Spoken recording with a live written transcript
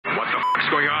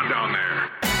going on down there?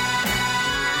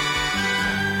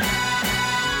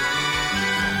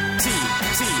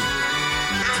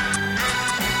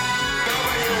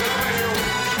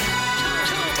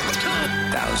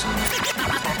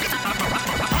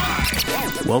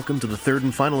 Welcome to the third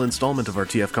and final installment of our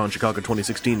TFCon Chicago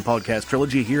 2016 podcast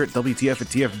trilogy here at WTF at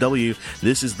TFW.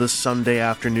 This is the Sunday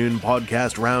afternoon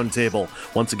podcast roundtable,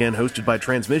 once again hosted by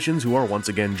Transmissions, who are once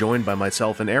again joined by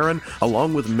myself and Aaron,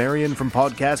 along with Marion from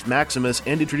Podcast Maximus,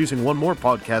 and introducing one more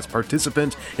podcast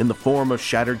participant in the form of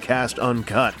Shattered Cast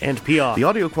Uncut, and Pia. The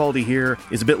audio quality here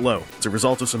is a bit low. It's a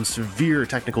result of some severe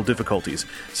technical difficulties,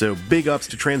 so big ups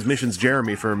to Transmissions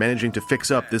Jeremy for managing to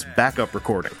fix up this backup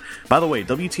recording. By the way,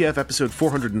 WTF episode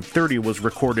 430 was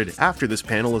recorded after this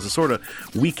panel as a sort of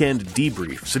weekend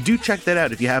debrief, so do check that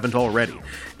out if you haven't already.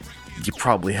 You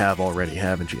probably have already,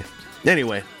 haven't you?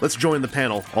 Anyway, let's join the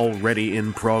panel already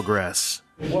in progress.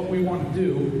 What we want to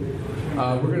do,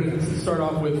 we're going to start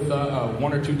off with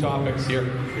one or two topics here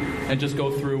and just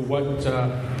go through what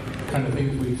kind of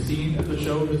things we've seen at the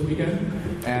show this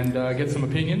weekend and get some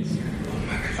opinions.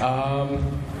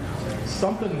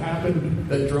 Something happened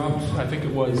that dropped, I think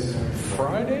it was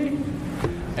Friday,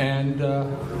 and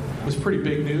was pretty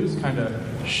big news, kind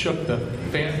of shook the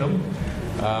fandom.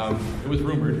 It was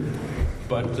rumored,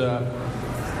 but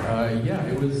yeah,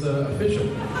 it was official.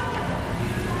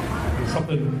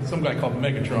 Some guy called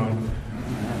Megatron.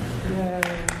 Yay.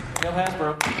 Neil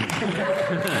Hasbro.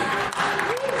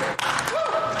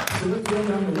 So let's go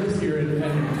down the list here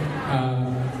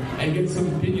and get some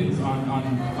opinions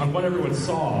on what everyone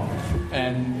saw.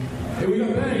 And hey, we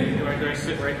got Ben. Do I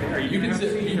sit right there? You can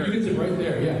sit right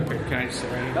there. Yeah. Can I just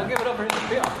sit right here? I'll give it up for him to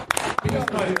feel.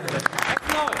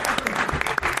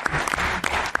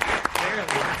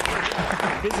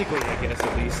 Physically, I guess,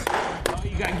 at least. Oh,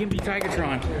 you got Gimpy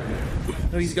Tigatron.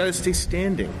 No, he's got to stay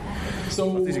standing.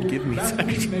 So these are Gimpy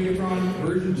Megatron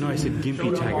version 2. No, I said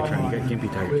Gimpy Tigatron. You got Gimpy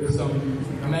Tigatron. With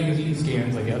some magazine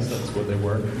scans, I guess that's what they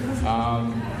were.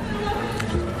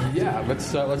 Yeah,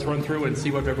 let's run through and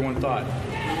see what everyone thought.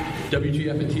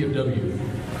 WGF and TFW.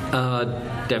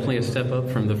 Definitely a step up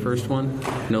from the first one.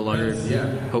 No longer,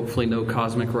 hopefully no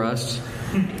cosmic rust.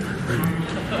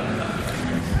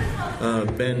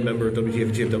 Ben, member of WTF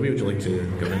and TFW, would you like to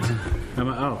go ahead?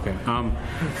 Okay.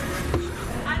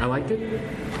 I liked it.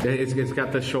 It's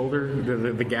got the shoulder,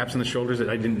 the gaps in the shoulders that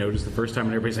I didn't notice the first time,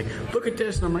 and everybody's like, "Look at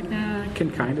this," and I'm like, "Nah, I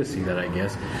can kind of see that, I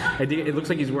guess." It looks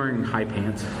like he's wearing high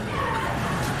pants.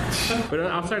 But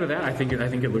outside of that, I think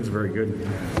it looks very good.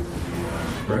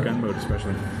 For gun mode,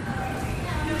 especially.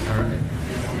 All right.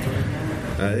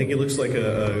 I think it looks like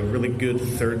a really good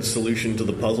third solution to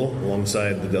the puzzle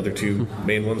alongside the other two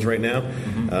main ones right now.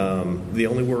 The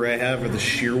only worry I have are the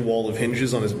sheer wall of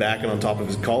hinges on his back and on top of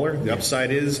his collar. The upside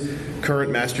is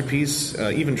current masterpiece,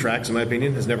 Even Tracks, in my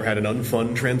opinion, has never had an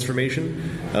unfun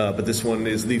transformation. But this one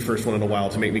is the first one in a while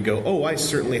to make me go, oh, I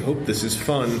certainly hope this is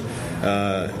fun.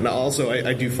 And also,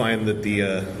 I do find that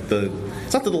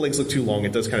it's not that the legs look too long,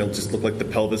 it does kind of just look like the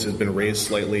pelvis has been raised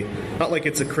slightly. Not like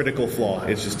it's a critical flaw,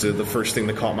 it's just the first thing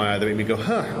that caught my eye that made me go,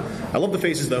 huh. I love the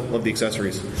faces though, love the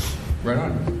accessories. Right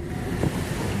on.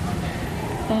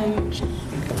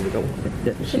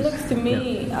 It looks to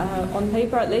me, on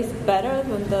paper at least, better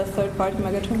than the third-party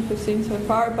Megatron we've seen so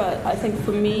far, but I think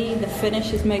for me the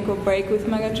finish is make or break with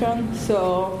Megatron,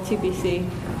 so TBC.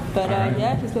 But right.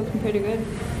 yeah, he's looking pretty good.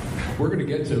 We're going to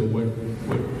get to what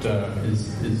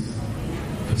is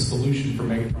the solution for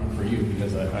Megatron for you,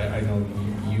 because I know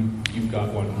you've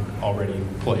got one already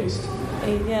placed.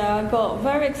 Yeah, I got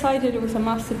very excited it was a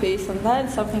masterpiece, and then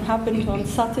something happened on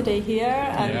Saturday here,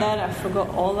 and then I forgot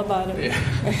all about it.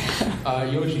 Yeah.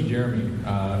 Yoshi, Jeremy,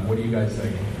 what do you guys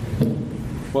think?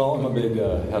 Well, I'm a big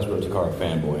Hasbro Takara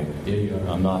fanboy. Yeah, you are.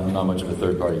 I'm not much of a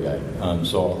third-party guy,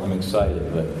 so I'm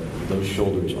excited, but those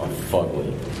shoulders are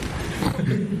fugly.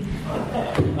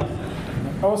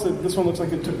 I will say this one looks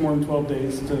like it took more than 12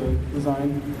 days to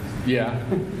design. Yeah.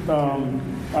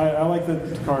 I like that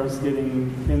Takara's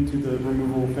getting into the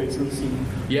removable faces and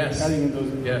adding in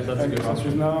those that's a good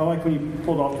extras. Now, I like when you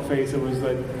pulled off the face, it was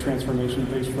that transformation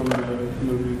face from the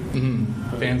movie.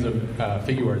 Mm-hmm. Fans of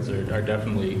Figuarts are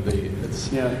definitely it's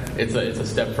a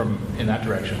step in that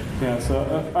direction. Yeah, so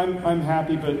I'm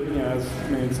happy, but as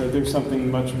Marion said, there's something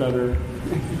much better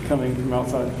coming from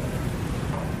outside.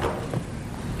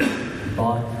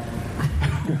 Bye.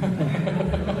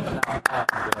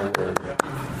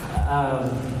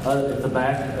 At the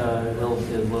back, is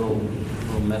a little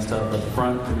messed up. At the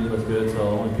front, to me, looks good. So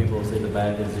only people will see the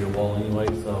back is your wall anyway.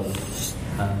 So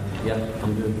yeah,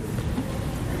 I'm good.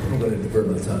 I'm going to divert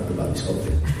my time about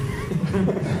sculpting.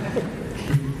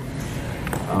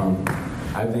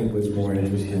 I think what's more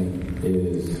interesting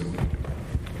is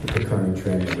the current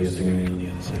trend we're seeing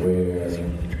where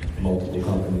multiple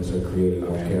companies are creating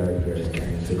more characters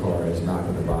and Takara is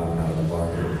knocking the bottom out of the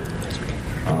market.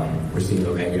 We're seeing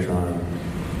Megatron,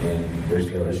 and there's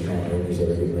very strong rumors that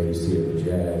we're getting ready to see it with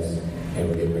Jazz, and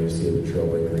we're getting ready to see it with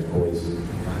Trailbreaker and Hoist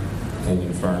and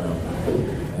Inferno.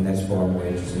 And that's far more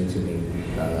interesting to me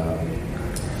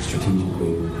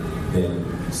strategically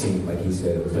than seeing, like he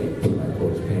said, it was like putting my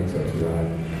clothes pants up too high.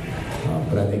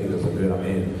 But I think it does look good. I'm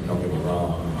in, don't get me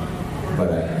wrong.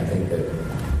 But I think that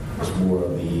it's more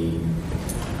of the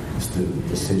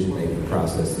decision-making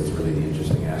process that's really the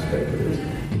interesting aspect of this.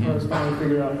 I was finally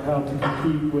figuring out how to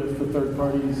compete with the third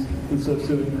parties instead of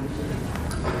suing.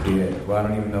 Yeah, well, I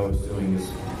don't even know if suing is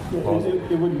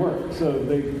possible. It wouldn't work, so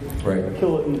they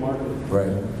kill it in the market.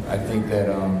 Right. I think that,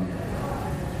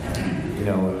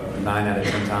 9 out of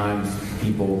 10 times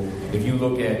people, if you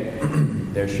look at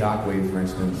their Shockwave, for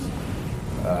instance,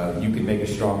 you could make a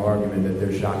strong argument that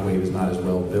their Shockwave is not as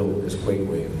well built as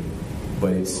Quakewave,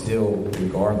 but it still,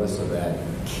 regardless of that,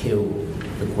 killed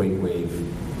the Quakewave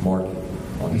market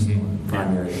on its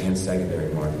primary and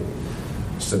secondary market.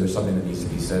 So there's something that needs to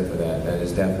be said for that. That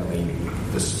is definitely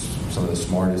some of the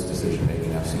smartest decision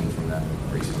making I've seen from them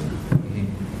recently.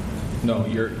 No,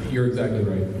 you're exactly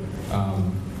right.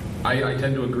 I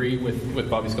tend to agree with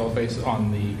Bobby Skullface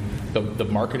on the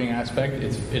marketing aspect.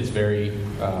 It's very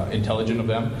intelligent of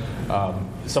them.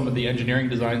 Some of the engineering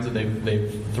designs that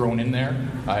they've thrown in there,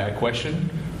 I question.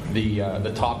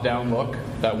 The top-down look,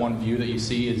 that one view that you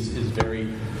see is very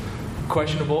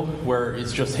questionable, where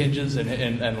it's just hinges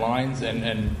and lines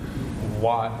and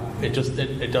why it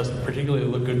doesn't particularly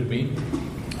look good to me.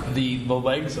 The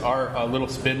legs are a little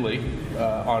spindly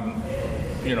on.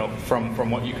 From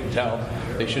what you can tell,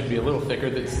 they should be a little thicker.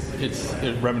 It's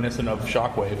reminiscent of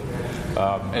Shockwave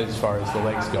as far as the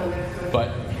legs go.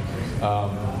 But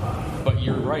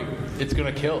you're right. It's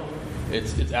going to kill.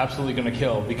 It's absolutely going to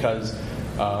kill because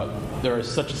there is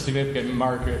such a significant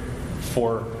market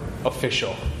for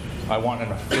official. I want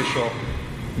an official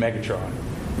Megatron.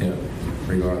 Yeah,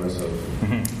 regardless of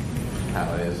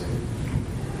how it is.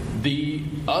 The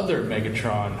other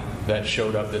Megatron that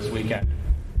showed up this weekend,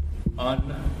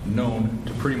 unknown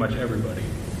to pretty much everybody.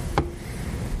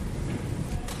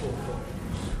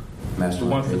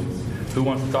 Who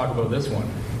wants to talk about this one?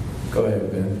 Go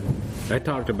ahead, Ben. I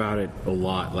talked about it a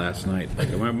lot last night.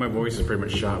 Like, my voice is pretty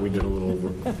much shot. We did a little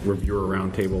reviewer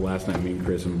roundtable last night, me and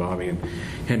Chris and Bobby and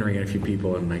Henry and a few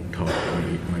people, and I talked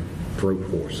my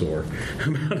throat sore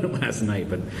about it last night.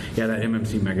 But yeah, that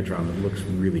MMC Megatron, it looks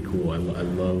really cool. I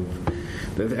love.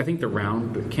 I think the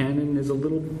round cannon is a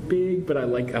little big, but I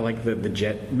like the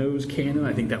jet nose cannon.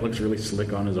 I think that looks really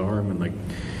slick on his arm and like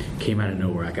came out of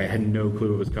nowhere. Like I had no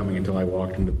clue it was coming until I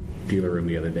walked into the dealer room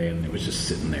the other day and it was just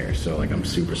sitting there. So like I'm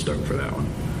super stoked for that one.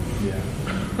 Yeah.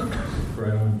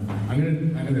 Right on. I'm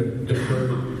gonna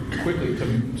defer quickly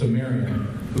to Marion,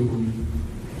 who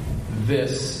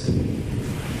this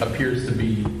appears to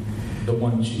be the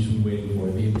one she's been waiting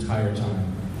for the entire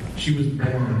time. She was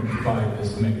born by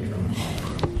this Megatron.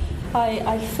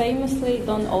 I famously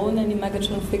don't own any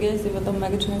Megatron figures, even though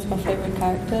Megatron is my favorite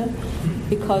character,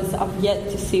 because I've yet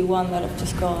to see one that I've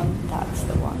just gone, that's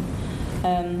the one.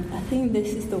 I think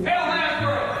this is the one.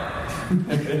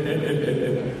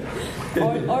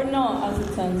 or not, as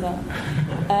it turns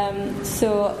out.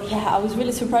 So yeah, I was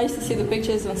really surprised to see the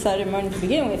pictures on Saturday morning to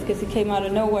begin with, because it came out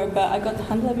of nowhere, but I got to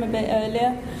handle him a bit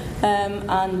earlier, and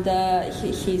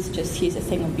he's a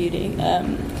thing of beauty.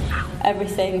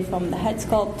 Everything from the head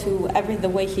sculpt to the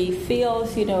way he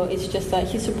feels, it's just that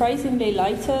he's surprisingly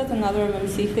lighter than other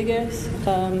MMC figures,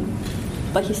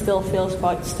 but he still feels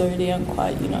quite sturdy and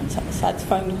quite,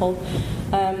 satisfying to hold.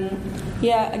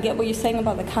 Yeah, I get what you're saying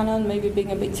about the cannon maybe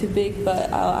being a bit too big,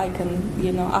 but I can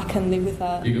live with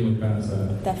that. You can look past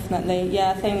that. Definitely,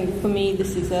 yeah. I think for me,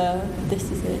 this is it. This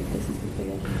is the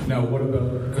figure. Now, what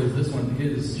about, because this one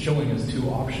is showing us two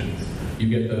options. You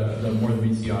get the more the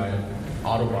BCI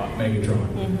Autobot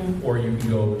Megatron, or you can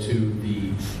go to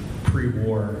the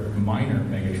pre-war minor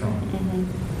Megatron.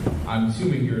 I'm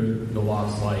assuming you're the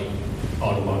Lost Light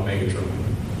Autobot Megatron.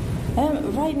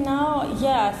 Right now,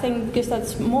 yeah, I think because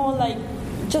that's more like,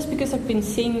 just because I've been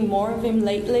seeing more of him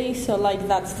lately, so like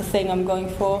that's the thing I'm going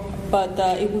for. But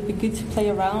it would be good to play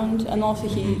around, and also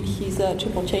he's a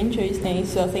triple changer, isn't he?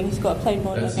 So I think he's got to play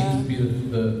more. That seems to be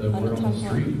the word on the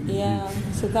street. Yeah,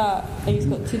 so that, and he's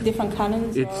got two different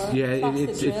cannons.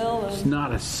 It's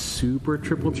not a super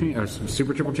triple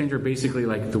changer. Basically,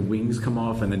 like the wings come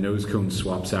off and the nose cone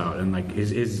swaps out, and like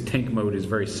his tank mode is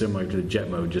very similar to the jet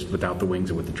mode, just without the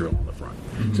wings and with the drill on the front.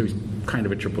 So he's kind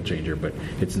of a triple changer, but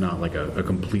it's not like a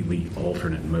completely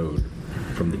alternate mode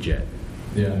from the Jet.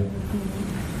 Yeah.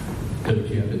 Did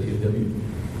you have the TFW?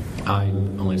 I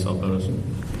only saw photos.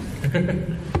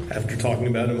 After talking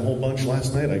about him a whole bunch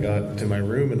last night, I got to my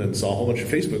room and then saw a whole bunch of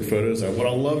Facebook photos of what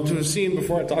I'd love to have seen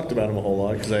before I talked about him a whole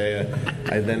lot, because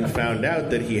I then found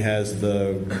out that he has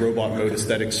the robot mode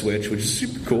aesthetic switch, which is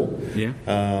super cool. Yeah.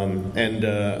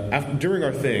 During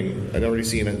our thing, I'd already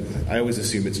seen it. I always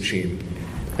assume it's Cheen.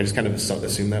 I just kind of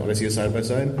assume that when I see a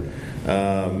side-by-side.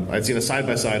 I'd seen a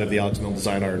side-by-side of the Alex Mill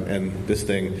design art and this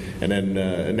thing, and then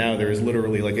now there is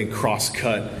literally like a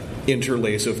cross-cut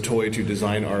interlace of toy to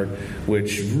design art,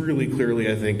 which really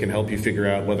clearly I think can help you figure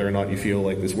out whether or not you feel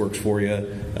like this works for you,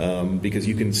 because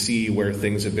you can see where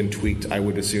things have been tweaked, I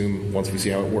would assume, once we see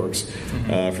how it works,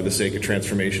 for the sake of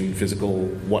transformation, physical,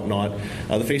 whatnot.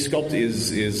 The face sculpt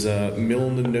is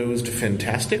Milne-nosed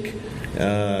fantastic.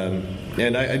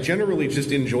 And I generally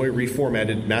just enjoy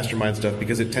reformatted Mastermind stuff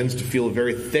because it tends to feel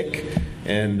very thick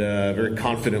and very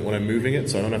confident when I'm moving it,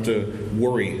 so I don't have to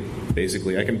worry,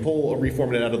 basically. I can pull a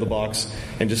reformat out of the box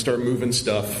and just start moving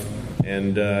stuff,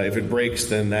 and if it breaks,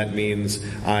 then that means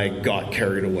I got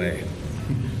carried away.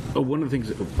 One of the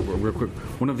things, real quick,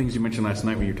 one of the things you mentioned last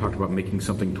night when you talked about making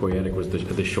something toyetic was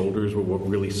the shoulders were what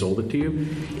really sold it to you.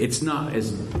 It's not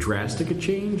as drastic a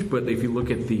change, but if you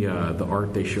look at the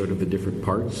art they showed of the different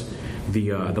parts,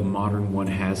 the modern one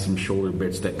has some shoulder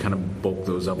bits that kind of bulk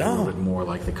those up a little bit more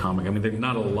like the comic. I mean, they're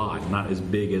not a lot, not as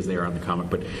big as they are on the comic,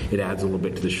 but it adds a little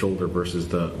bit to the shoulder versus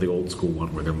the old school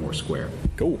one where they're more square.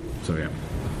 Cool. So yeah.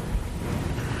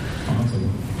 Awesome.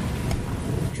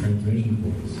 Transmission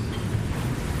points.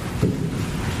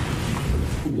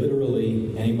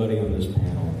 Literally anybody on this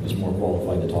panel is more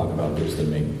qualified to talk about this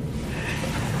than me.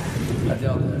 I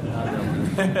doubt that.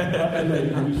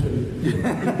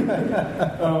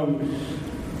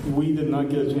 We did not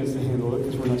get a chance to handle it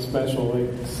because we're not special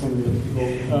like some of the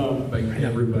people. Like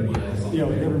everybody else. Yeah,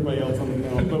 like everybody else on the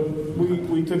panel. But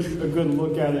we took a good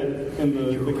look at it in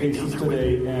the cases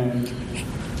today, and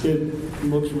it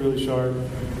looks really sharp.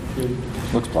 It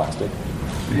Looks plastic.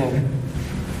 Well,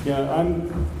 yeah,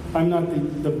 I'm not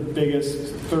the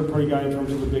biggest third-party guy in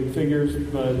terms of the big figures,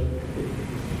 but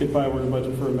if I were to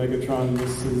budget for a Megatron,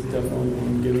 this is definitely what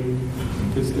I'm getting.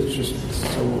 It's just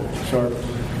so sharp.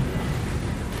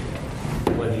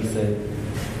 What he said.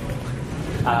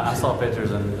 I saw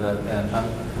pictures and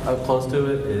up close to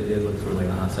it, it looks really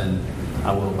nice, and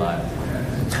I will buy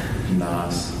it.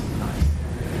 Nice.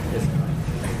 It's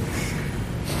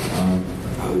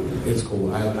It's cool.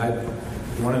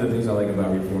 One of the things I like about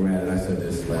Reformat, and I said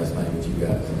this last night with you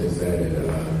guys, is that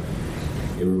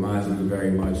it reminds me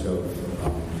very much of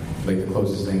like the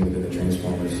closest thing within the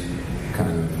Transformers kind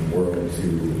of world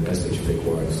to SH Fig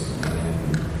was,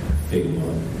 and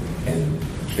Figma, and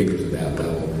figures of that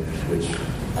level, which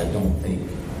I don't think,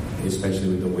 especially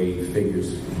with the way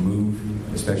figures move,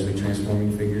 especially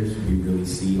transforming figures, you really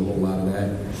see a whole lot of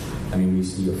that. I mean, we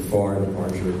see a far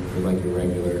departure for like your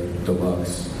regular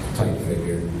deluxe type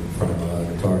figure from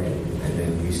Target, and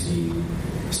then we see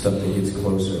stuff that gets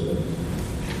closer.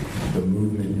 The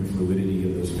movement and fluidity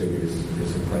of those figures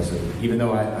is impressive. Even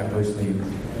though I personally,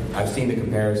 I've seen the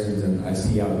comparisons and I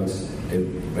see how it looks,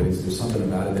 but there's something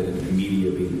about it that it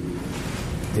immediately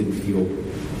didn't feel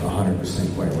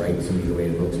 100% quite right to me the way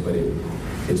it looks, but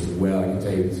it's well, I can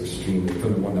tell you it's extremely,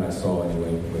 from the one that I saw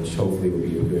anyway, which hopefully will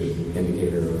be a good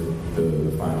indicator of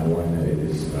the final one, that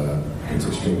it's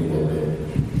extremely well built.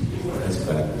 That's a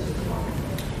fact.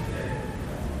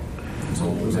 It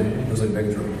was like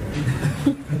Megatron.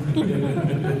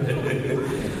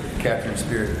 Capturing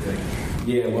spirit thing.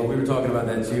 Yeah, well, we were talking about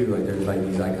that too. Like, there's like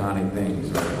these iconic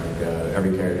things. Right? Like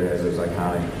every character has those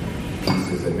iconic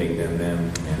pieces that make them,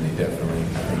 and they definitely,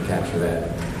 I think, capture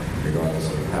that, regardless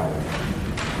of how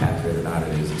accurate or not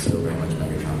it is. It's still very much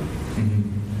Megatron. Mm-hmm.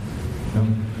 No,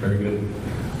 very good.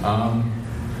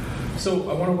 So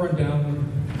I want to run down.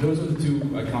 Those are the two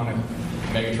iconic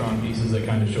Megatron pieces that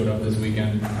kind of showed up this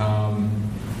weekend.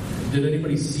 Did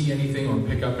anybody see anything or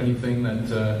pick up anything that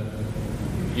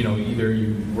either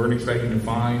you weren't expecting to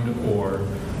find or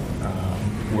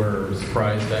were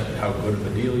surprised at how good of a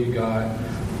deal you got?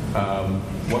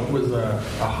 What was a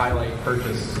highlight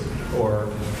purchase or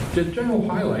just general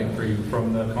highlight for you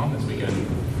from the con this weekend?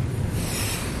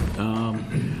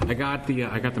 I got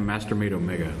the Master-Made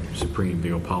Omega Supreme,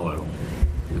 the Apollo,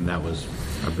 and I've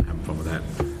been having fun with that.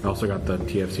 I also got the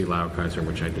TFC Laukaiser,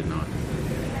 which I did not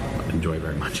enjoy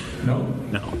very much. No.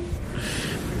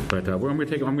 But I'm gonna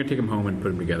take them home and put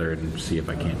them together and see if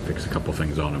I can't fix a couple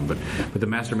things on them. But the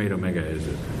Master-Made Omega is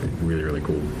really, really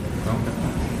cool. Okay.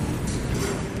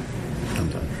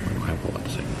 Thumbs up. I don't have whole lot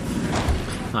to say.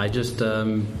 I just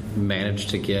managed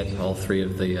to get all three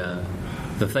of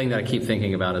the thing that I keep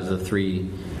thinking about is the 3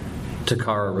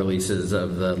 Takara releases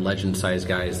of the legend size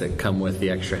guys that come with the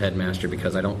extra headmaster,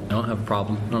 because I don't have a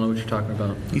problem. I don't know what you're talking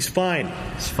about. He's fine.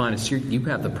 It's fine. You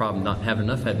have the problem not having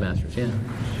enough headmasters. Yeah.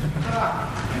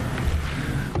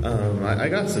 I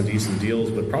got some decent deals,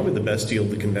 but probably the best deal at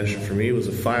the convention for me was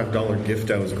a $5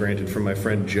 gift I was granted from my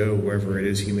friend Joe, wherever it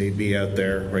is he may be out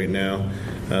there right now,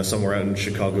 somewhere out in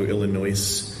Chicago,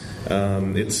 Illinois.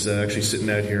 It's actually sitting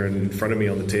out here in front of me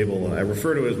on the table. I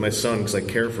refer to it as my son because I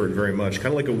care for it very much, kind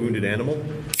of like a wounded animal.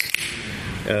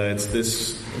 It's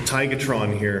this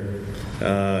Tigatron here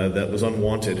that was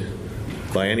unwanted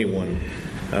by anyone,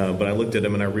 but I looked at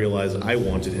him and I realized I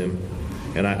wanted him.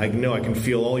 And I know I can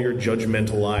feel all your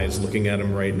judgmental eyes looking at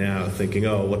him right now, thinking,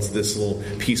 oh, what's this little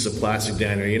piece of plastic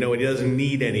down there? You know, he doesn't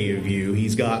need any of you.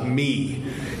 He's got me.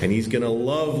 And he's going to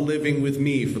love living with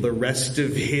me for the rest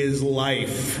of his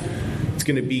life. It's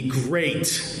going to be great.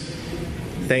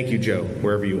 Thank you, Joe,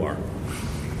 wherever you are.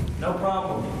 No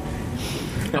problem.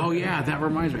 Oh yeah, that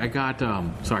reminds me. I got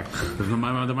sorry, the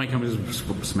mic was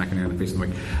smacking me in the face of the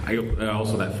mic. I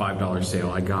also that $5 sale.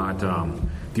 I got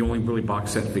the only really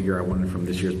box set figure I wanted from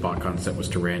this year's BotCon set was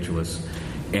Tarantulas,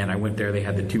 and I went there. They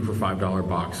had the 2 for $5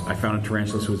 box. I found a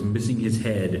Tarantulas who was missing his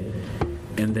head,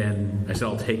 and then I said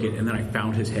I'll take it, and then I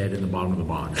found his head in the bottom of the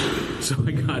box. So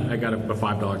I got a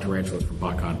 $5 Tarantulas from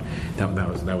BotCon.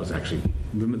 That was actually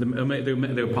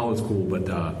the Apollo's cool,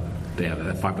 but. Yeah,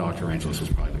 that $5 Tarantulas was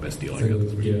probably the best deal I got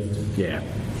this week. Yeah.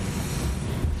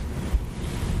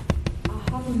 I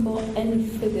haven't bought any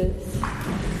figures.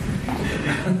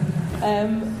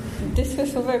 This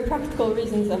was for very practical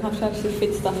reasons. I have to actually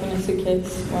fit stuff in a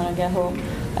suitcase when I get home.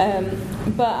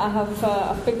 But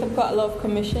I've picked up quite a lot of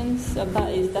commissions. That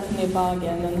is definitely a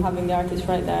bargain, and having the artist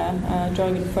right there,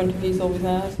 drawing in front of you is always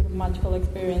a sort of magical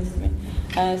experience to me.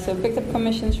 So I picked up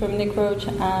commissions from Nick Roach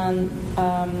and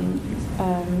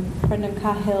Brendan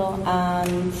Cahill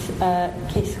and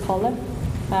Case Collar.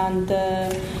 And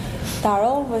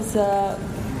Darryl was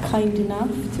kind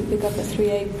enough to pick up a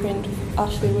 3A print of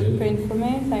Ashley Wood print for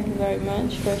me. Thank you very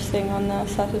much. First thing on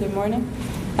Saturday morning.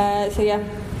 So yeah,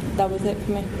 that was it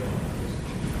for me.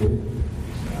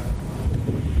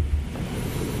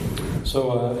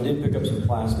 So I did pick up some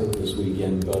plastic this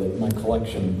weekend, but my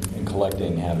collection and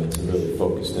collecting habits have really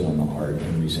focused in on the art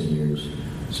in recent years.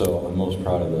 So I'm most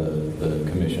proud of the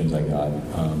commissions I got.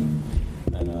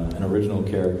 An original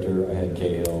character, I had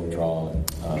Cahill draw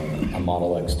a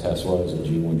Model X Tesla as a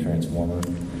G1 Transformer.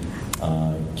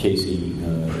 Casey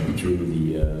drew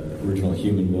the original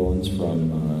human villains from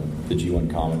the G1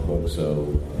 comic book,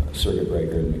 so Circuit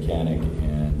Breaker, the Mechanic,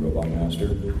 and Robot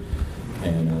Master.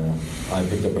 And I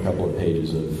picked up a couple of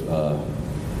pages of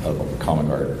comic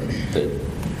art that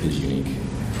is unique.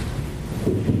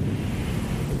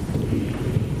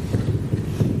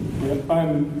 Yeah,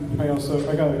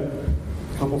 I got a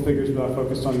couple figures, but I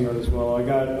focused on the art as well. I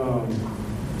had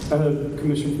a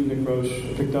commission from Nick Roche.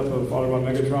 I picked up of Autobot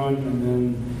Megatron, and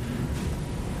then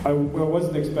what I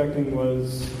wasn't expecting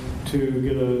was to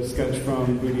get a sketch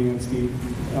from Budiansky.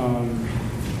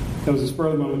 That was a spur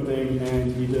of the moment thing,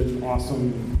 and he did an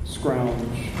awesome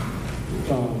scrounge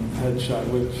headshot,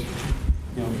 which,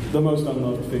 you know, the most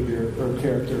unloved figure or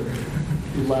character.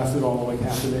 It lasted all like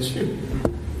half an issue.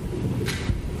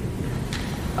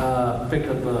 Picked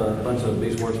up a bunch of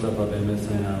Beast Wars stuff I've been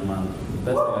missing.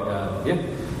 Best thing I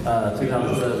got,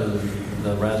 2007,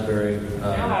 the Raspberry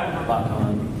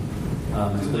BotCon.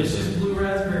 Delicious blue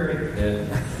raspberry. Yeah.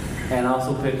 And I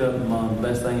also picked up my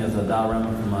best thing is a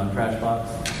diorama from Crashbox.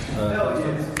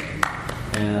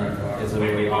 And it's a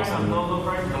really awesome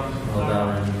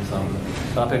diorama.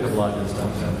 So I picked up a lot of good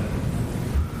stuff. So.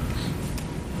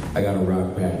 I got a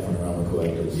rock band from Realm of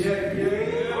Collectors.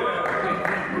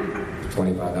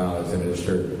 $25 and a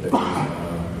shirt that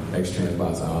was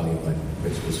X-Transbots Ollie,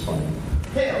 which was funny.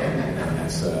 And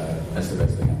that's the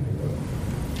best thing I picked up.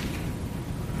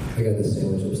 I got the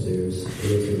sandwich upstairs.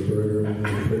 It was a burger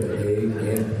with an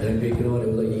egg and bacon on it. It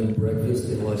was like eating breakfast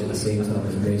and lunch at the same time. It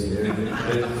was amazing.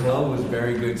 The club was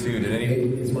very good too. Did anyone? Hey,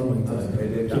 it's my mic time.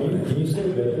 Can you say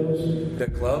those? The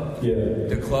club? Yeah.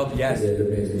 The club, yes. Yeah, they're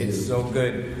amazing. It's so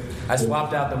good. I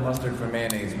swapped out the mustard for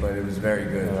mayonnaise, but it was very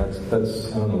good.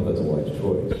 That's I don't know if that's a wise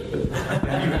choice.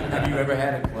 Have you ever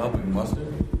had a club with mustard?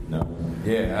 No.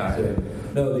 Yeah.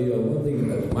 No, the one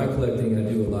thing, my collecting, I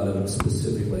do a lot of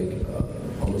specific,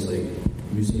 almost like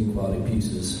museum quality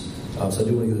pieces. So I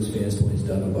do want to get those fans toys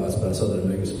down in box, but I saw that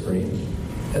Omega Supreme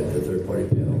at the third party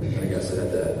panel. And I got to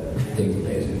have that. Thing's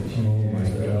amazing. Oh my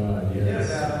God, yes.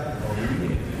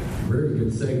 Very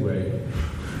good segue.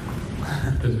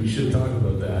 because we should talk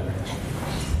about that.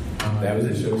 That was a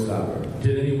showstopper.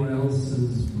 Did anyone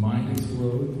else's mind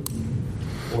explode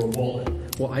or wallet?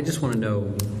 Well, I just want to know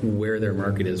where their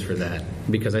market is for that,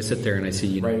 because I sit there and I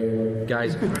see, Right here.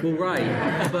 guys. Well,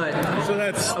 right, but So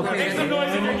that's okay. Make some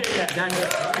noise if you get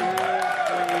that.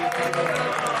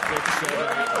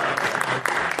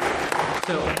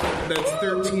 that's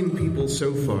 13 people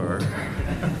so far.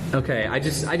 Okay, I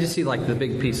just see like the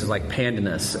big pieces like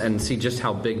Pandanus and see just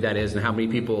how big that is and how many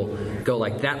people go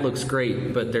like, that looks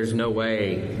great, but there's no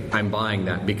way I'm buying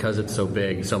that because it's so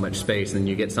big, so much space, and then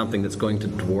you get something that's going to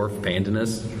dwarf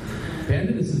Pandanus.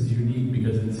 Pandanus is unique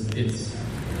because it's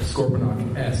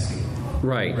Scorponok-esque.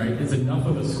 Right. Right? It's enough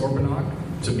of a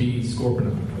Scorponok to be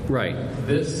Scorponok. Right.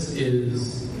 This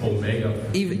is Omega.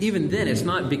 Even then, it's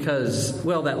not because,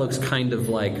 well, that looks kind of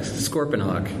like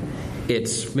Scorponok.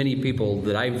 It's many people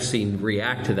that I've seen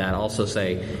react to that also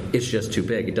say it's just too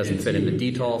big. It doesn't fit into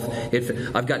Detolf.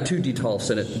 I've got 2 Detolfs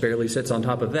and it barely sits on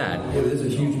top of that. Yeah, there's a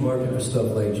huge market for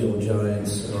stuff like Jill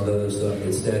Giants and all that other stuff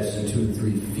that statues are 2 and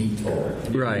 3 feet tall.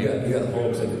 Right. You got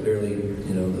Hulks that could barely,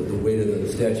 the weight of the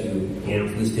statue,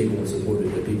 this table won't support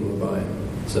it that people are buying.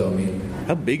 So, I mean...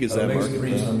 How big is that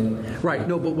market? Right.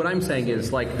 No, but what I'm saying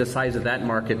is like the size of that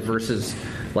market versus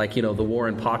like, the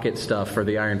Warren Pocket stuff or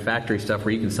the Iron Factory stuff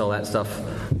where you can sell that stuff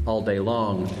all day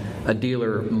long. A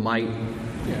dealer might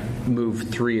move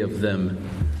 3 of them.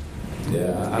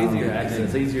 Yeah, Easier access,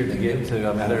 it's easier to get to.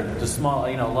 I mean, they're just small.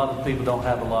 A lot of people don't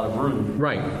have a lot of room,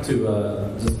 Right.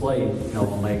 to display,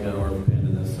 Omega or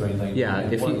Pandanus or anything. Yeah,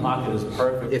 if one you- pocket is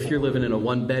perfect. If you're living in a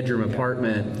 1-bedroom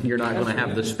apartment, you're not going to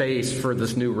have the space for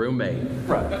this new roommate.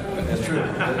 Right, that's true.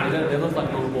 They look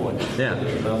like little boys. Yeah.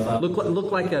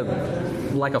 Look like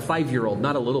a 5-year-old,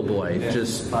 not a little boy.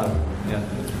 Just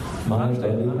I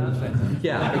understand.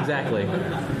 yeah, exactly.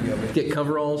 Get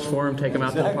coveralls for him, take him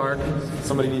out to the park.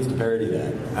 Somebody needs to parody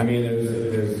that. I mean,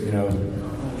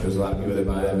 there's a lot of people that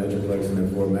buy that Metroplex and their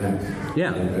Ford Max.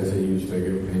 Yeah. And that's a huge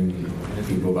figure, and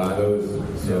people buy those.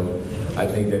 So I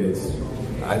think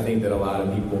that a lot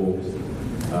of people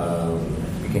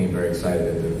became very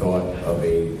excited at the thought of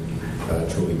a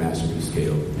truly masterpiece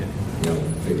scale,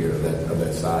 figure of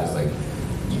that size. Like,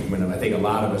 I think a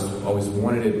lot of us always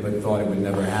wanted it, but thought it would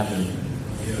never happen.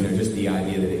 Just the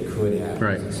idea that it could happen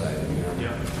Right. is exciting.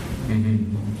 Yeah.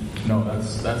 Mm-hmm. No,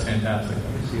 that's fantastic.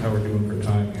 Let me see how we're doing for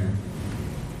time here.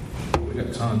 We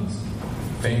got tons.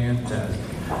 Fantastic.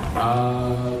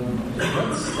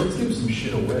 Let's give some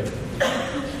shit away.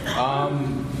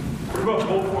 What about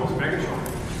Bold Forms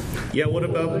Megatron? Yeah, what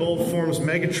about Bold Forms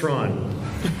Megatron?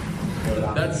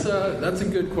 That's a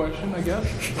good question, I guess.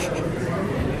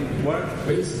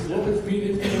 It's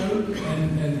been out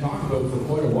and talked about for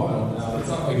quite a while now. It's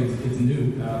not like it's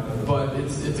new, but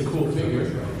it's a cool figure.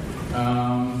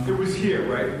 It was here,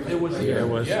 right? It was here. Yeah, it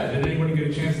was. Yeah. Did anyone get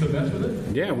a chance to mess with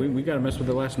it? Yeah, we got to mess with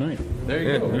it last night. There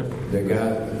you go. The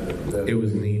guy, It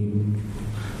was neat.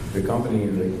 the company,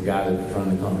 the guy that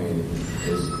runs the company,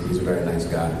 he's a very nice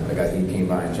guy. He came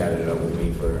by and chatted it up with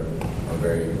me for a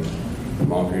very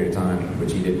long period of time,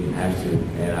 which he didn't have to,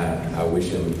 and I wish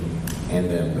him and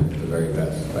them the very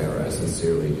best. I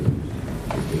sincerely do.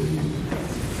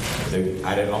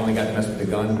 I only got to mess with the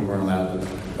gun. We weren't allowed to.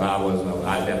 Well,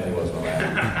 I definitely wasn't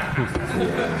allowed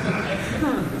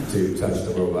to touch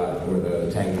the robot or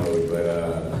the tank mode,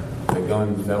 but the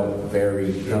gun felt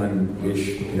very gun-ish.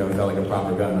 It felt like a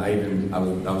proper gun. I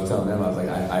was telling them, I was like,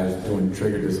 I was doing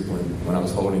trigger discipline when I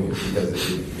was holding it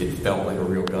because it felt like a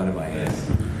real gun in my hands.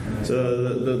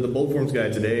 So the Bold Forms guy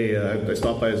today, I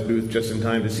stopped by his booth just in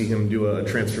time to see him do a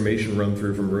transformation run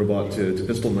through from robot to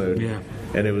pistol mode. Yeah.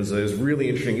 And it was really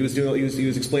interesting. He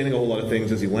was explaining a whole lot of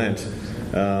things as he went.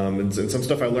 And some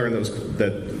stuff I learned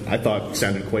that I thought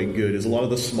sounded quite good is a lot of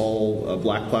the small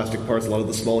black plastic parts, a lot of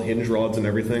the small hinge rods and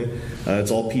everything.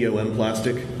 It's all POM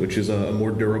plastic, which is a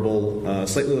more durable,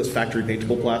 slightly less factory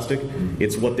paintable plastic.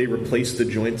 It's what they replaced the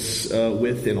joints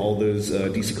with in all those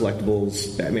DC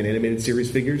Collectibles Batman Animated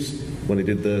Series figures when they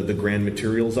did the Grand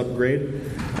Materials upgrade.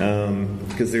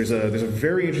 Because there's a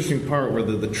very interesting part where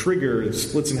the trigger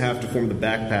splits in half to form the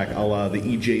backpack, a la the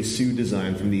EJ Sue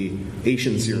design from the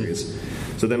Asian series.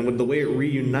 So then the way it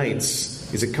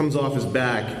reunites is it comes off his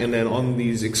back, and then on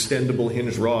these extendable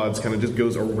hinged rods kind of just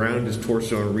goes around his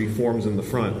torso and reforms in the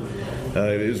front.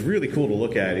 It was really cool to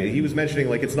look at. He was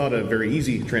mentioning it's not a very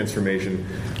easy transformation,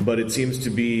 but it seems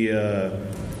to be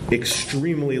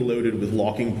extremely loaded with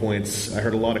locking points. I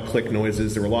heard a lot of click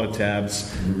noises. There were a lot of tabs.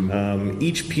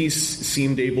 Each piece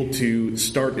seemed able to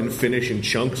start and finish in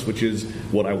chunks, which is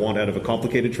what I want out of a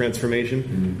complicated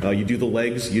transformation. You do the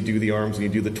legs, you do the arms, and you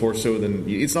do the torso. Then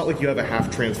it's not like you have a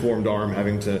half-transformed arm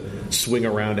having to swing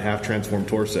around a half-transformed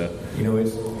torso. You know,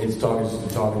 it's talking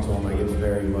to him like it's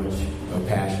very much a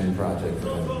passion project for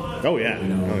him. Oh, yeah. You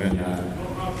know, oh, yeah. And,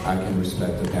 I can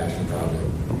respect a passion project.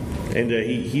 And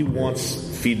he wants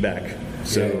feedback.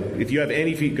 So if you have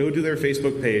any go to their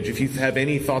Facebook page. If you have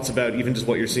any thoughts about even just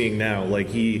what you're seeing now, like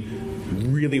he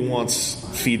really wants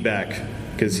feedback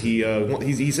because he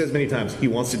says many times he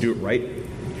wants to do it right,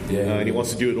 and he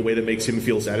wants to do it in a way that makes him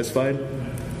feel satisfied.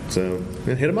 So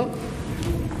hit him up.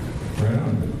 Right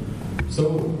on.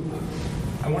 So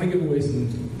I want to give away some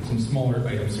smaller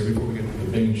items here before we get to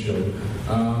the main show.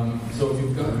 So if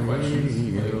you've got questions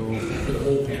for the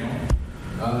whole panel,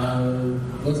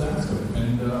 let's ask them,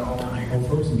 and I'll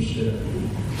throw some shit at you.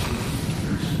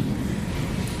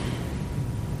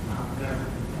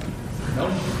 No?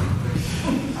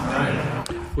 All right.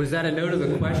 Was that a no to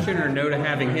the question or no to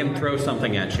having him throw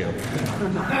something at you?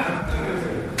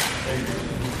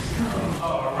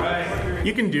 All right.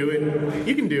 You can do it.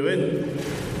 You can do it.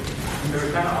 They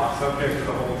were kind of off subject to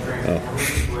the whole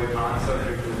transformers, on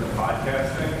subject to the podcast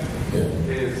thing.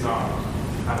 Is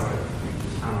how do I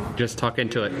Just talk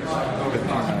into it. Pretty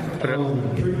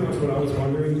much what I was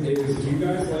wondering is, do you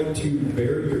guys like to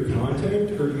vary your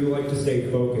content, or do you like to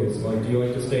stay focused? Like, do you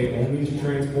like to stay only to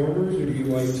Transformers, or do you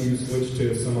like to switch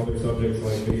to some other subjects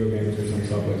like video games or some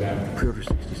stuff like that? Pre-order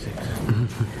 66.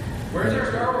 Where's our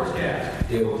Star Wars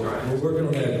cast? Yeah, we're working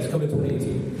on that. It's coming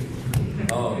 2018.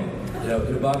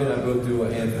 Bobby and I both do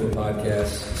a handful of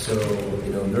podcasts, so,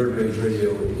 Nerd Rage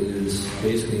Radio is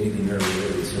basically anything nerd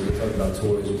related. So we talk about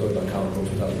toys, we talk about comic books,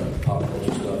 we talk about pop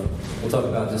culture stuff. We'll talk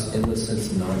about just endless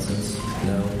sense of nonsense,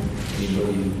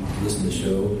 Anybody who listen to the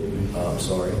show, I'm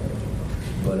sorry.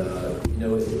 But,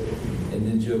 and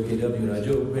then Joe KW and I,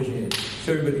 Joe, raise your hand.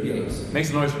 Show everybody the games. Make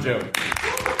some noise for Joe.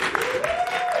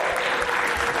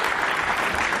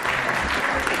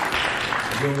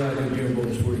 Joe and I do Gear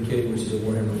Bolters 40K, which is a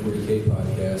Warhammer 40K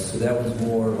podcast. So that was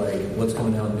more like what's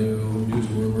coming out new, news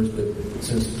and rumors. But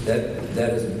since that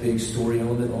is a big story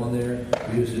element on there,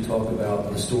 we usually talk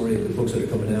about the story of the books that are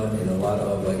coming out and a lot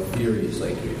of like theories,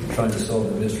 like trying to solve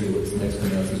the mystery of what's next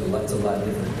coming out. It's a lot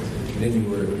different. Then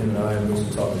him and I mostly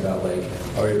talk about like,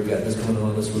 all right, we got this coming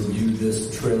on. Let's review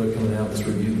this trailer coming out. Let's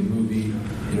review the movie.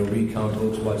 Read comic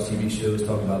books, watch TV shows,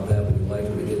 talk about that, what we liked,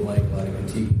 what we didn't like, a lot of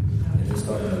critique. Just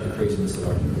talking about the craziness of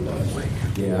our lives.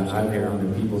 Yeah, I found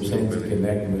that people tend to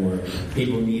connect more.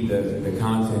 People need the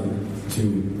content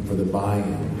for the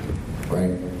buy-in,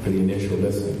 right? For the initial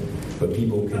listen. But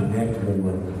people connect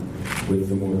more with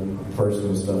the more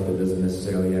personal stuff that doesn't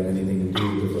necessarily have anything to do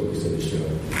with the focus of the show.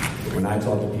 When I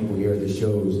talk to people here at the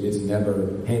shows, it's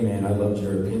never, hey man, I loved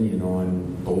your opinion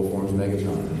on Bold Forms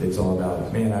Megatron. It's all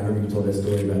about, man, I remember you told that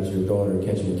story about your daughter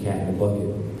catching a cat in a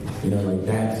bucket.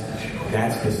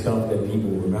 That's the stuff that people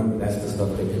remember. That's the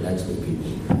stuff that connects with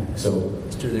people. So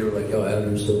they were like, "Oh, Adam,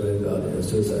 you're so bad about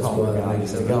Suicide Squad."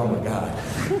 Oh my god!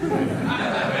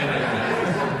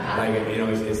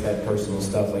 It's that personal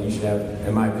stuff. Like you should have,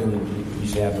 in my opinion, you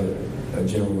should have a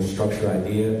general structure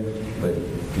idea, but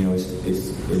it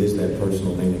is that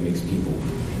personal thing that makes people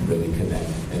really connect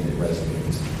and it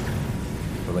resonates.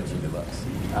 What about you, Deluxe?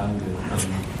 I'm good.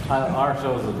 Our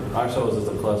show is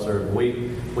a cluster.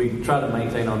 We try to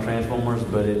maintain on Transformers,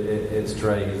 but it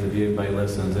strays. If anybody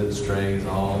listens, it strays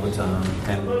all the time.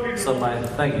 And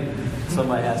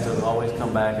somebody has to always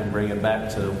come back and bring it back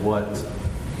to what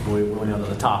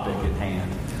the topic at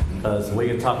hand. Because we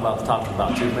can talk about the topic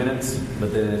about 2 minutes,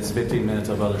 but then it's 15 minutes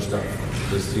of other stuff.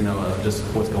 Just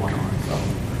what's going on. So,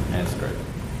 and it's great.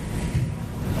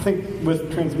 I think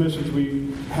with transmissions,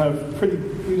 we've done a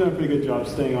pretty good job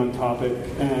staying on topic,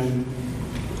 and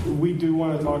we do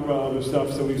want to talk about other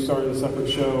stuff, so we've started a separate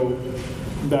show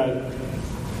that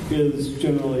is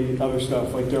generally other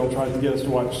stuff. Like Daryl tried to get us to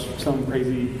watch some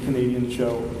crazy Canadian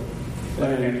show.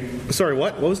 Sorry,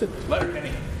 what? What was it?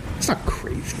 Letterkenny. It's not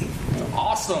crazy.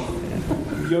 Awesome.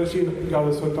 Yoshi got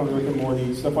us hooked on Rick and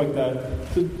Morty, stuff like that.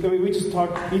 So, we just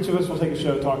talk, each of us will take a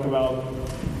show, talk about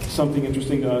something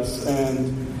interesting to us,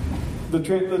 and the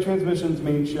Transmissions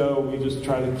main show, we just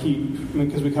try to keep,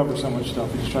 because we cover so much stuff,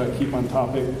 we just try to keep on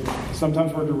topic.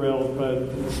 Sometimes we're derailed, but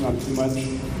it's not too much.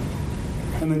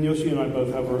 And then Yoshi and I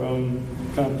both have our own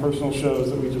kind of personal shows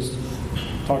that we just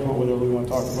talk about whatever we want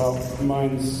to talk about.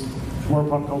 Mine's more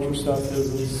pop culture stuff.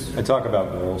 I talk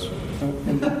about girls.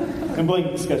 And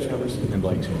blank sketch covers. And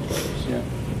blank sketch covers. Yeah.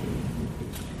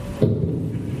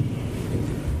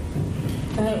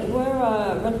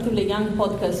 a relatively young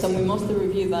podcast, and we mostly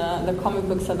review the comic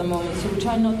books at the moment. So we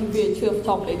try not to veer too off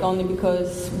topic, only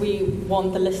because we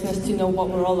want the listeners to know what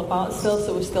we're all about still.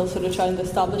 So we're still sort of trying to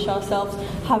establish ourselves.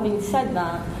 Having said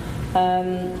that,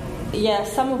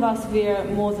 some of us veer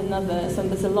more than others, and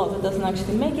there's a lot that doesn't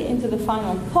actually make it into the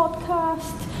final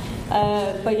podcast.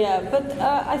 But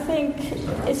I think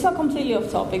it's not completely off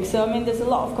topic. So, I mean, there's a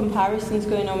lot of comparisons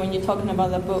going on when you're talking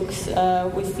about the books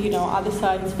with, other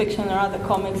science fiction or other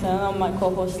comics. And I know my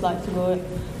co-hosts like to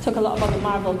talk a lot about the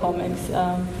Marvel comics.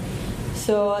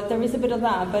 So there is a bit of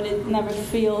that, but it never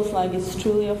feels like it's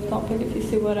truly off topic, if you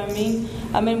see what I mean.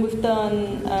 I mean, we've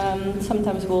done,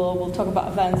 sometimes we'll talk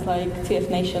about events like TF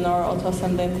Nation or Auto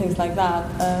Assembly and things like that,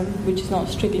 which is not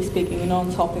strictly speaking on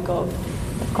topic of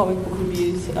comic book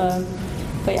reviews. But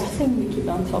yeah, I think we keep it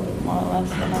on topic more or less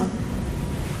for now.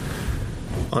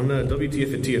 On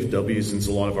WTF at TFW, since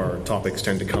a lot of our topics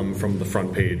tend to come from the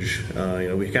front page,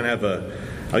 we kind of have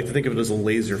I like to think of it as a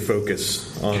laser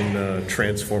focus on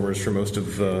Transformers for most of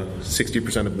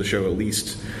 60% of the show at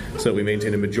least, so that we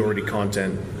maintain a majority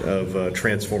content of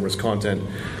Transformers content.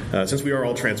 Since we are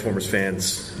all Transformers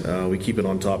fans, we keep it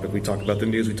on topic. We talk about the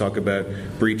news, we talk about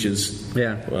breaches.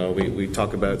 Yeah. We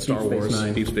talk about Star Wars,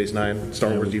 Deep Space Nine,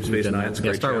 Star Wars, Deep Space Nine. It's a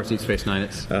great Star Wars, Deep Space Nine.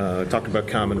 Talk about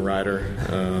Kamen Rider.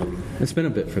 It's been a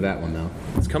bit for that one, though.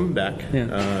 It's coming back.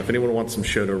 Yeah. If anyone wants some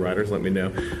Shoto Riders, let me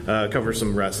know. Cover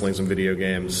some wrestling, some video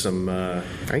games, some.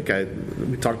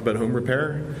 We talked about home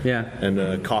repair. Yeah.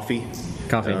 And coffee.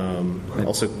 Coffee.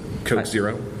 Also Coke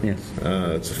Zero. Yes.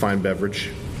 It's a fine beverage.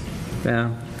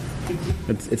 Yeah.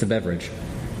 It's a beverage.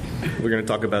 We're going to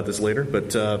talk about this later,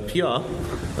 but Pia. I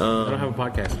don't have a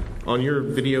podcast. On your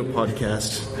video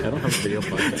podcast. I don't have a video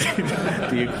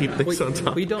podcast. Do you keep things on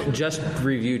top? We don't just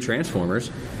review Transformers.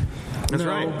 That's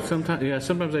right.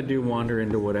 Sometimes I do wander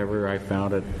into whatever I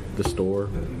found at the store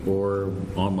or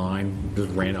online.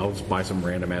 I'll just buy some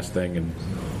random ass thing and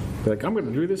be like, I'm going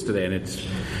to do this today. And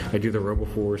I do the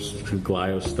RoboForce,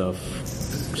 Glio stuff.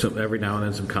 So every now and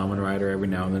then some Kamen Rider. Every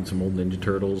now and then some old Ninja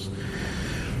Turtles.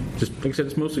 Just like I said,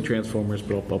 it's mostly Transformers,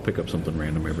 but I'll pick up something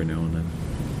random every now and then.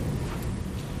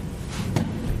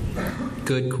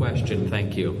 Good question.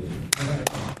 Thank you.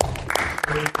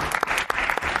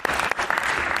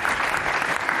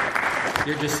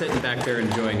 You're just sitting back there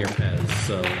enjoying your Pez,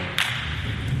 so.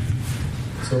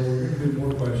 So we're going to do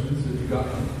more questions if you got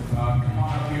them. Come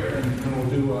on up here and then we'll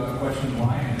do a question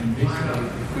line. And basically,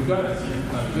 we've got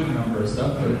a good number of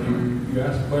stuff, but if you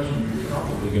ask a question, you're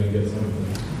probably going to get something.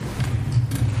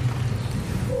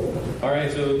 All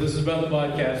right, so this is about the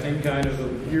podcasting, kind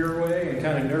of your way and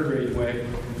kind of nerd rage way.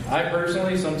 I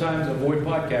personally sometimes avoid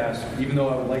podcasts, even though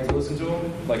I would like to listen to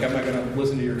them. Like, I'm not going to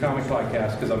listen to your comic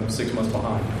podcast because I'm 6 months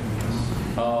behind.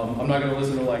 I'm not going to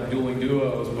listen to, like, Dueling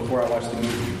Duos before I watch the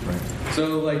movie. Right.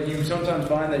 So, like, you sometimes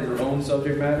find that your own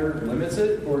subject matter limits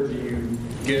it, or do you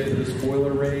get the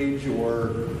spoiler rage,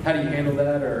 or how do you handle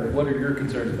that, or what are your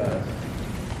concerns about it?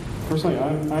 Personally,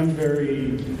 I'm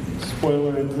very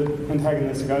spoiler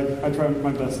antagonistic. I try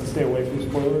my best to stay away from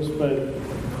spoilers, but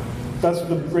that's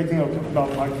the great thing about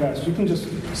podcasts. You can just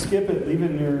skip it, leave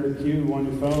it in your queue on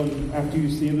your phone after you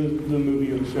see the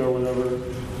movie or the show or whatever.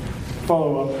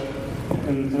 Follow up,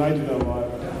 and I do that a lot.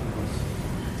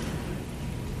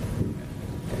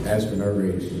 As for Nerd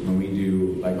Rage, when we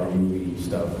do like our movie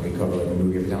stuff, we cover like a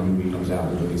movie. Every time a movie comes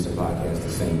out, we release a podcast the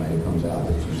same night it comes out.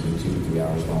 It's usually 2 to 3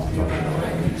 hours long, talking about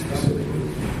that movie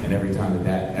specifically. And every time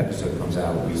that episode comes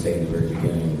out, we say in the very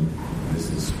beginning, this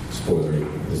is spoilery.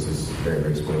 This is very,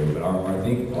 very spoilery. But I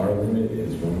think our limit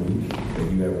is 1 week.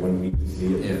 If you have 1 week to see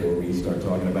it before we start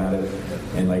talking about it.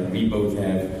 And like we both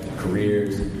have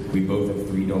careers, we both have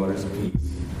 $3 apiece.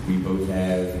 We both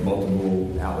have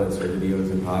multiple outlets for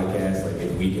videos and podcasts. Like,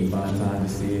 if we can find time to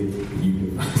see it, you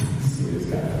can find time to see this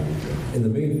guy. And the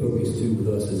main focus, too, with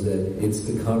us is that it's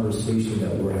the conversation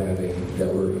that we're having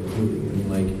that we're including. I mean,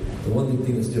 like, the one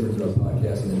thing that's different about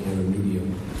podcasting than any other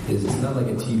medium is it's not like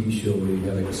a TV show where you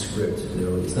have, like, a script.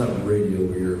 It's not radio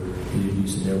where you're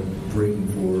used to breaking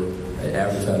for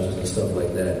advertisers and stuff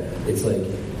like that. It's like,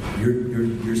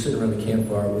 you're sitting around the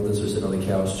campfire with us or sitting on the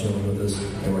couch chilling with us,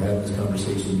 and we're having this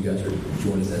conversation. You guys are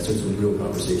joining that. So it's a real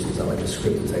conversation. It's not like a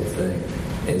scripted type thing.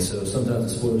 And so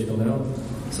sometimes the spoilers come out.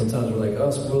 Sometimes we're like,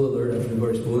 oh, spoiler alert, after we've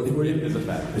already spoiled it for you. It's a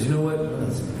fact. But you know what?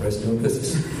 That's the price of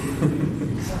business.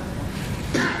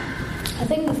 I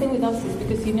think the thing with us is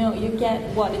because, you get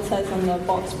what it says on the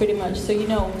box pretty much. So,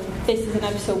 this is an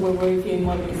episode where we're reviewing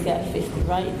Modern MCI 50,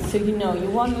 right? So you know you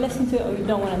want to listen to it or you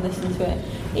don't want to listen to it.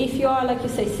 If you are, like you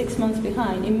say, 6 months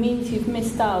behind, it means you've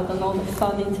missed out on all the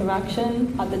fun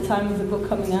interaction at the time of the book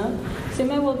coming out. So it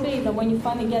may well be that when you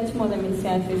finally get to Modern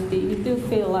MCI 50, you do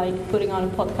feel like putting on a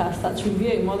podcast that's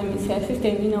reviewing Modern MCI 50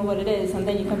 and you know what it is, and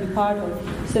then you can be part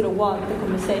of sort of what the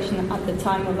conversation at the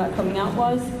time of that coming out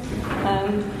was.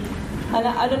 And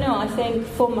I don't know, I think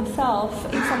for myself,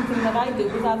 it's something that I do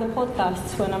with other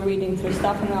podcasts when I'm reading through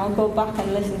stuff, and I'll go back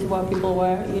and listen to what people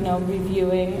were, you know,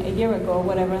 reviewing a year ago or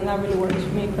whatever, and that really works for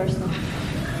me personally.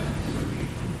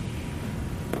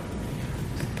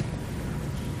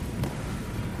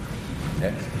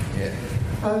 Next.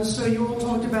 Yeah. So you all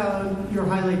talked about your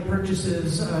highlight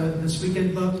purchases this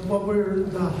weekend, but what were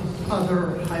the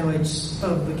other highlights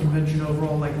of the convention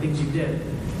overall, like things you did?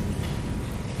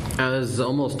 As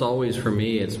almost always for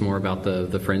me, it's more about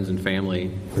the friends and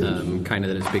family, kind of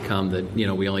that it's become that, you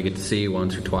know, we only get to see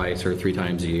once or twice or 3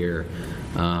 times a year.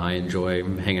 I enjoy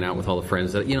hanging out with all the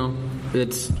friends that, you know,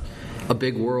 it's a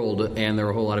big world, and there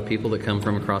are a whole lot of people that come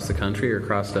from across the country or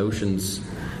across the oceans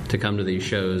to come to these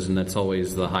shows, and that's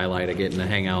always the highlight of getting to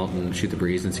hang out and shoot the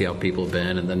breeze and see how people have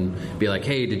been, and then be like,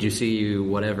 hey, did you see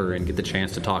whatever, and get the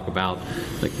chance to talk about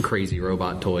like crazy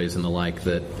robot toys and the like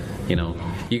that, you know,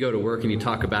 you go to work and you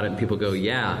talk about it and people go,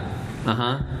 yeah,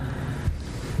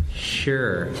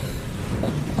 sure.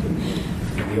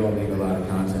 We all make a lot of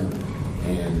content,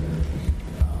 and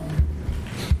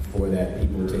for that,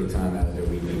 people take time out of their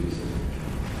weekly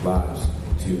lives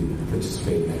to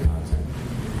participate in that content.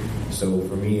 So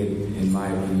for me, in my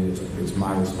opinion, it's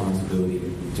my responsibility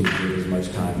to give as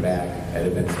much time back at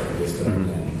events like this that I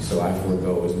can. So I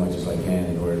forego as much as I can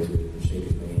in order to shake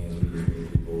as many hands with as many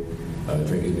people,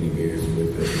 drink as many beers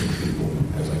with as many people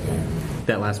as I can.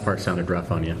 That last part sounded rough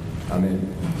on you. I'm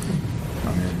in.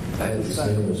 I had the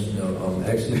same much.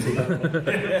 Actually,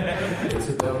 it's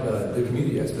about the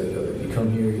community aspect of it. You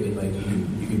come here and like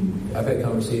you can. I've had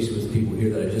conversations with people here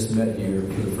that I just met here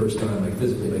for the first time, like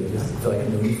physically. Like I feel like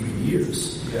I've known you for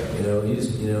years.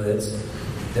 You know, that's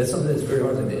something that's very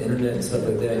hard. Like the internet and stuff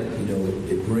like that. You know,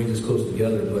 it brings us close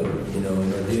together, but you know,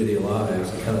 in our day-to-day lives,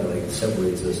 it kind of like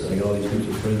separates us. And like all these groups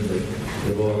of friends that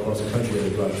live all across the country,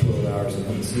 that drive 12 hours to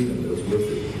come and see them. It was worth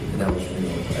it, and that was an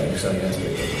exciting aspect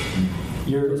of it.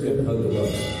 You're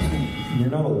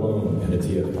not alone at a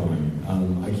TFCon.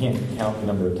 I can't count the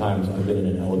number of times I've been in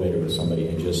an elevator with somebody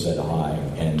and just said hi,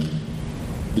 and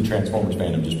the Transformers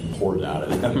fandom just poured out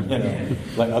of them. You know,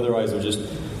 like otherwise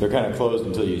they're kind of closed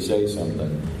until you say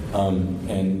something.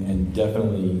 And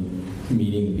definitely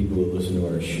meeting the people that listen to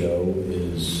our show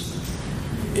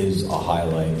is a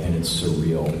highlight, and it's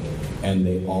surreal. And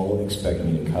they all expect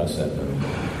me to cuss at them,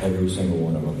 every single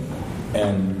one of them,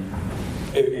 and.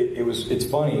 It's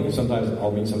funny because sometimes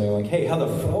I'll meet somebody like, hey,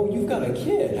 you've got a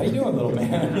kid. How you doing, little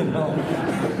man? You know,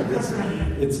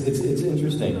 it's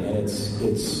interesting, and it's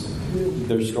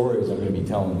their stories I'm going to be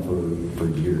telling for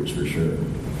years for sure.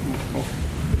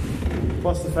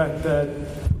 Plus the fact that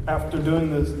after doing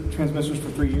the Transmissers for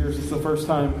 3 years, it's the first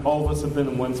time all of us have been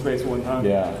in one space one time.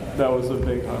 Yeah, that was a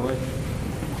big highlight.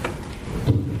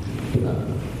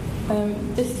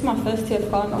 This is my first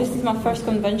TFCon. This is my first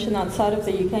convention outside of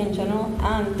the UK in general,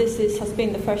 and this has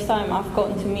been the first time I've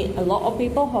gotten to meet a lot of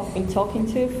people who I've been talking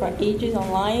to for ages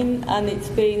online, and it's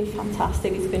been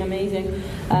fantastic. It's been amazing.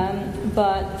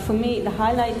 But for me, the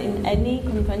highlight in any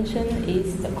convention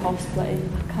is the cosplay.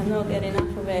 I cannot get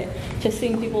enough of it. Just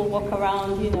seeing people walk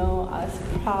around, you know, as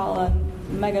Prowl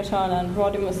and Megatron and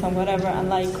Rodimus and whatever, and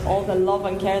like all the love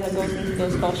and care that goes into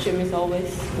those costumes is always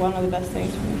one of the best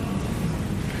things for me.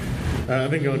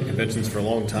 I've been going to conventions for a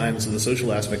long time, so the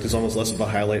social aspect is almost less of a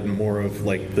highlight and more of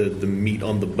like the meat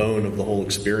on the bone of the whole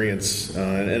experience.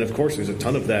 And of course, there's a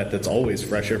ton of that's always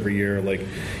fresh every year, like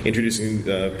introducing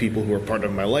people who are part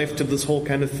of my life to this whole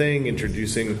kind of thing,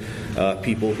 introducing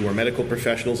people who are medical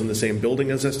professionals in the same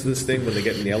building as us to this thing when they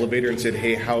get in the elevator and said,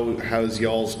 hey, how's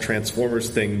y'all's Transformers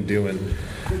thing doing?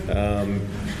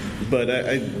 But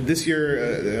this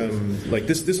year, like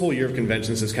this whole year of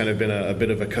conventions has kind of been a bit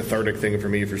of a cathartic thing for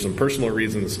me for some personal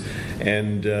reasons.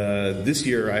 And this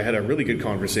year I had a really good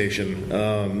conversation,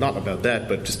 not about that,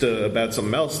 but just about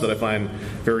something else that I find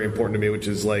very important to me, which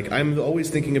is like I'm always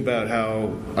thinking about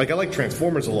how I like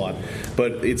Transformers a lot,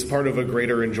 but it's part of a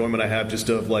greater enjoyment I have just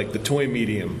of like the toy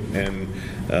medium. And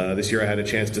this year I had a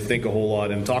chance to think a whole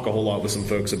lot and talk a whole lot with some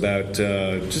folks about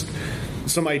just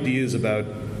some ideas about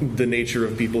the nature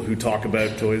of people who talk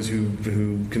about toys,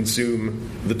 who consume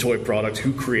the toy product,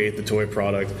 who create the toy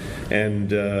product,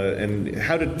 and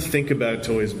how to think about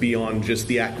toys beyond just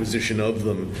the acquisition of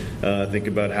them. Think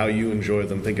about how you enjoy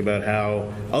them. Think about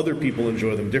how other people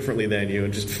enjoy them differently than you,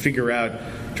 and just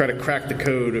try to crack the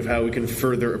code of how we can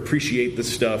further appreciate the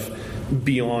stuff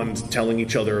beyond telling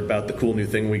each other about the cool new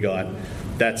thing we got.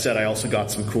 That said, I also got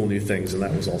some cool new things, and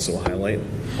that was also a highlight.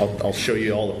 I'll show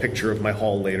you all a picture of my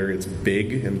haul later. It's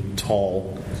big and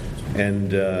tall,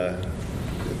 and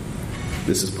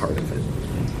this is part of it.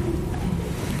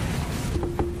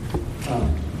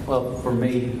 Well, for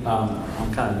me,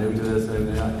 I'm kind of new to this.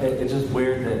 It's just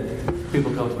weird that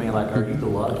people come to me like, "Are you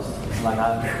deluxe?" Like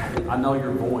I know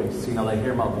your voice. You know, they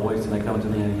hear my voice and they come to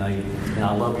me and I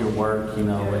love your work. You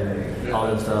know, and all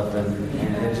that stuff. And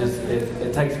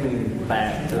it takes me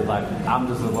back to like I'm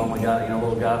just a lonely guy. You know,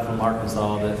 little guy from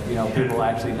Arkansas that people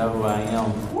actually know who I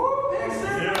am.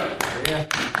 Yeah.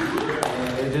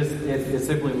 It's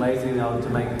simply amazing, to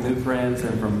make new friends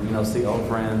and from see old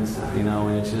friends.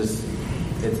 And it's just.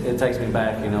 It takes me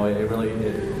back, it really,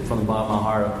 from the bottom of my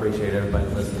heart, I appreciate everybody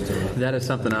listening to it. That is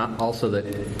something also that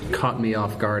caught me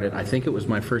off guard. I think it was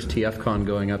my first TFCon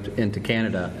going up into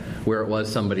Canada, where it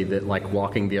was somebody that, like,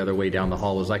 walking the other way down the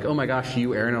hall was like, "Oh my gosh,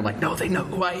 you, Aaron?" I'm like, "No, they know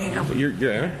who I am." They just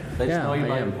know you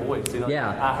by your voice.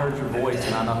 I heard your voice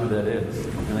and I know who that is.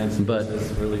 And it's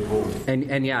really cool.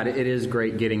 And yeah, it is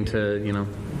great getting to,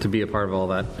 to be a part of all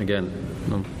that. Again,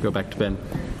 I'll go back to Ben.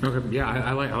 Okay, yeah,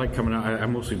 I like coming out. I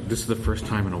mostly, this is the first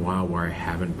time in a while where I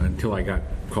haven't, until I got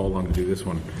called on to do this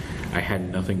one, I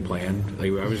had nothing planned. I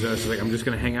was like, I'm just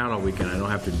going to hang out all weekend. I don't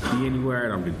have to be anywhere. I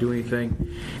don't have to do anything.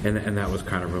 And that was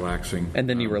kind of relaxing. And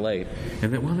then you were late.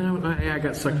 And then, I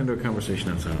got sucked into a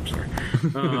conversation outside. I'm sorry.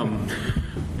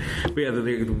 But yeah,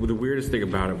 the weirdest thing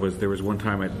about it was there was one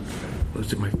time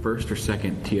was it my first or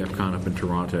second TFCon up in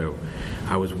Toronto?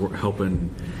 I was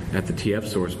helping at the TF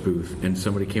Source booth, and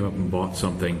somebody came up and bought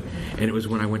something, and it was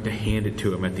when I went to hand it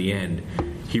to him at the end.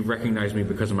 He recognized me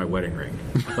because of my wedding ring,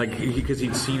 because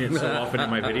he'd seen it so often in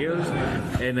my videos,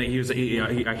 and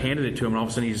I handed it to him, and all of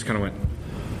a sudden he just kind of went,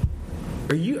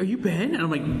 Are you Ben? And I'm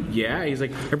like, yeah. He's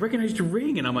like, I recognized your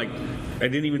ring, and I'm like, I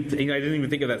didn't even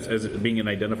think of that as being an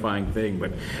identifying thing,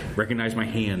 but recognized my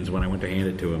hands when I went to hand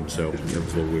it to him, so it was a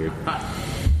little weird.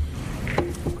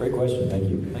 Great question. Thank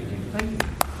you. Thank you.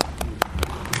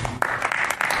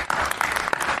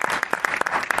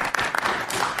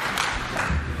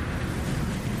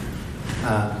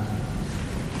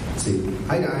 Let's see.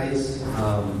 Hi guys.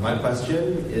 My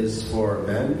question is for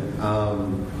Ben.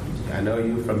 I know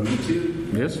you from YouTube.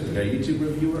 Yes. You're a YouTube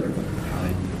reviewer.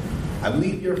 I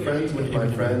believe you're friends with my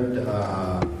friend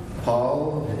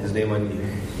Paul. His name on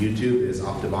YouTube is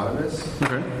Optibotamus.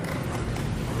 Okay.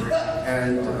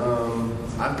 And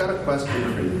I've got a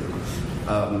question for you.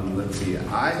 Let's see.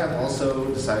 I have also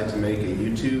decided to make a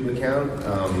YouTube account.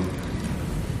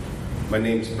 My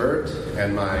name's Bert,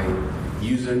 and my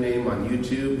username on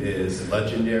YouTube is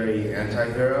Legendary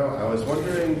Antihero. I was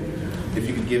wondering if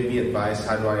you could give me advice.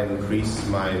 How do I increase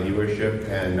my viewership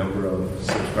and number of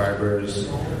subscribers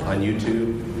on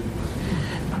YouTube?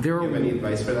 Do you have any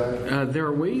advice for that? There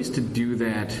are ways to do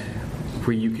that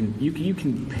where you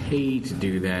can pay to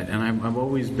do that, and I've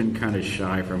always been kind of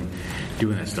shy from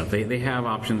doing that stuff. They have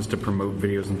options to promote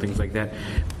videos and things like that.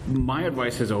 My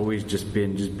advice has always just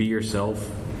been be yourself.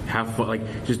 Have fun,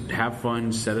 just have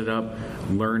fun, set it up,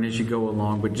 learn as you go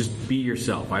along, but just be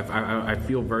yourself. I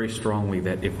feel very strongly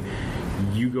that if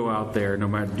you go out there, no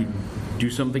matter do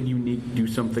something unique, do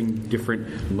something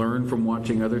different, learn from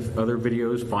watching other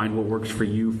videos, find what works for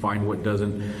you, find what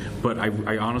doesn't. But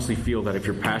I honestly feel that if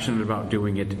you're passionate about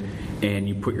doing it and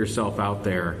you put yourself out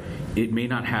there, it may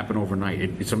not happen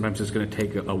overnight. Sometimes it's going to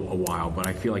take a while, but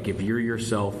I feel like if you're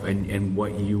yourself and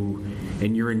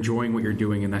you're enjoying what you're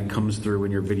doing and that comes through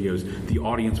in your videos, the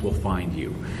audience will find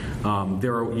you.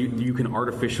 You can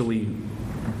artificially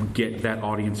get that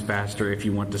audience faster if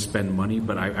you want to spend money,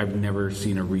 but I've never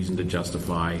seen a reason to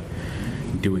justify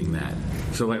doing that.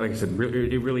 So like I said,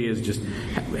 it really is just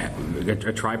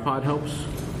a tripod helps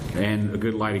and a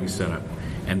good lighting setup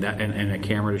and a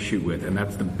camera to shoot with, and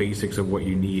that's the basics of what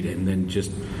you need, and then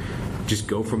just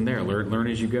go from there. Learn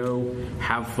as you go,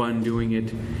 have fun doing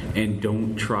it, and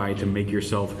don't try to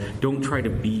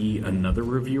be another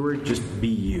reviewer, just be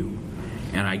you.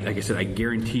 And like I said, I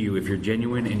guarantee you, if you're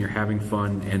genuine and you're having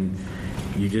fun and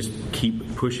you just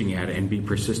keep pushing at it and be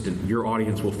persistent, your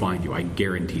audience will find you. I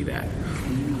guarantee that.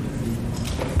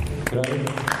 Could I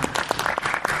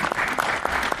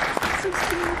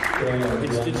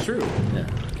It's true. Yeah.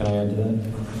 Can I add to that?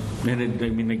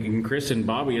 And Chris and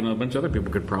Bobby and a bunch of other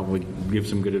people could probably give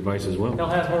some good advice as well. He'll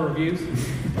have more reviews.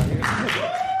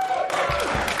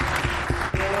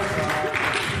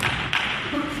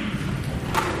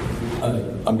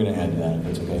 I'm going to add to that if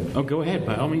it's okay. Oh, go ahead,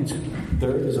 by all means.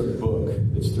 There is a book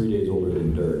that's 3 days older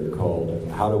than dirt called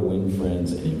How to Win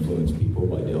Friends and Influence People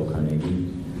by Dale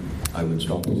Carnegie. I would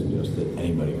strongly suggest that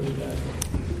anybody read that.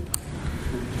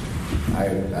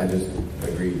 I just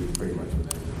agree pretty much with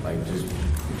that. Like, just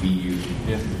be you,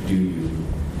 do you,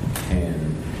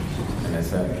 and that's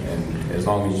that. And as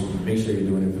long as you make sure you're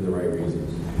doing it for the right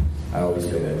reasons. I always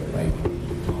say that, like,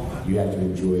 you have to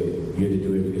enjoy it. You have to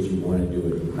do it because you want to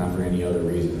do it, not for any other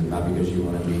reason, not because you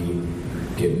want to be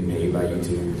getting paid by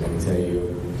YouTube. Because I can tell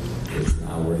you, it's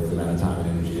not worth the amount of time and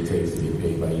energy it takes to get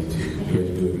paid by YouTube. You have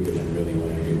to do it because you really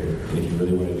want to do it. And if you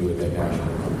really want to do it, that passion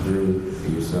will come through for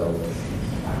yourself.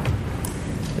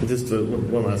 Just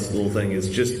one last little thing is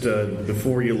just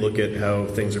before you look at how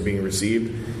things are being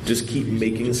received, just keep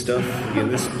making stuff.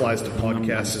 Again, this applies to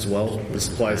podcasts as well. This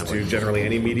applies to generally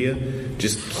any media.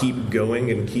 Just keep going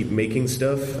and keep making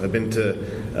stuff. I've been to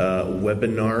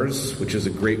webinars, which is a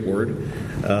great word,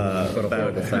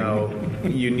 about how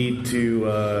you need to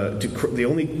the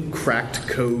only cracked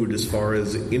code as far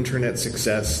as internet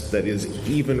success that is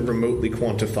even remotely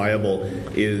quantifiable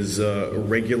is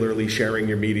regularly sharing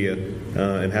your media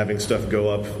and having stuff go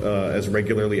up as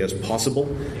regularly as possible.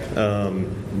 I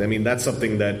mean, that's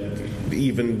something that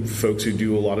even folks who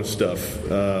do a lot of stuff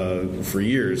for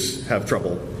years have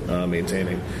trouble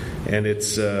maintaining. And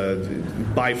it's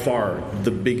by far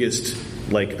the biggest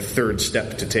third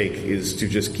step to take is to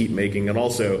just keep making. And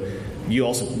also, you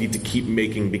also need to keep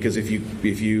making, because if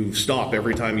you stop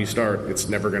every time you start, it's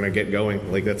never going to get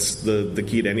going. That's the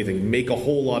key to anything. Make a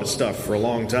whole lot of stuff for a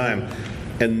long time,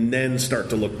 and then start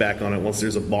to look back on it once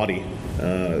there's a body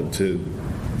to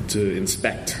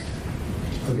inspect.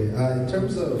 Okay, in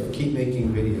terms of keep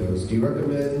making videos, do you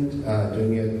recommend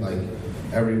doing it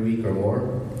every week or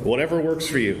more? Whatever works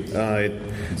for you.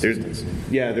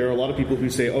 There are a lot of people who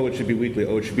say, oh, it should be weekly,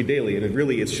 oh, it should be daily, and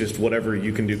it's just whatever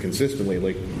you can do consistently,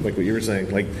 like what you were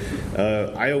saying.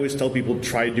 I always tell people,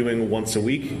 try doing once a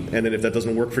week, and then if that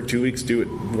doesn't work for 2 weeks, do it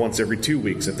once every 2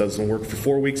 weeks. If it doesn't work for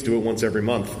 4 weeks, do it once every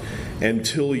month,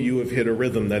 until you have hit a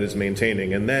rhythm that is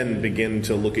maintaining, and then begin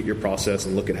to look at your process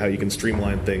and look at how you can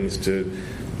streamline things to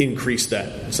increase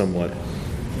that somewhat.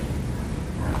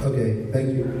 Okay,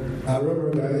 thank you.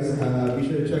 Remember, guys, be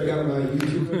sure to check out my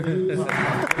YouTube reviews.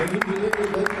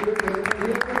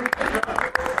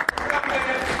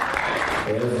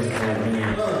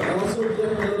 Also,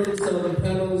 downloaded some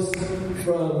panels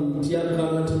from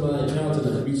TFCon to my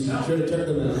childhood. Be sure to check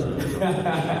them out.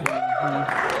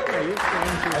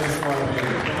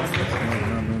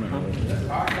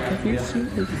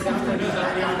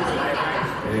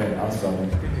 Yeah, awesome.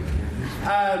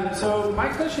 So my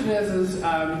question is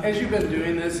as you've been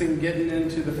doing this and getting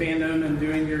into the fandom and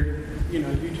doing your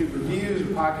YouTube reviews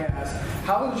and podcasts,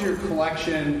 how has your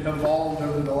collection evolved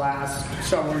over the last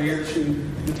several years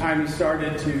from the time you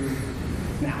started to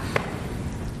now?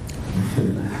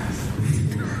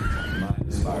 Mine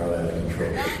is spiral out of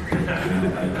control.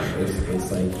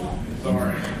 It's like,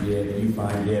 you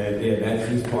find, that's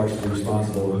he's partially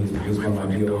responsible. He's one of my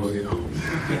dealers.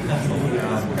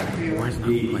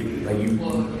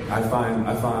 I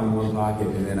find one pocket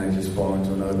and then I just fall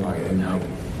into another pocket. And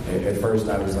at first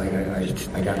I was like, I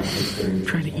got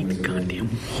trying to eat the goddamn.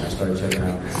 I started checking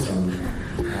out some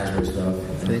Hasbro stuff.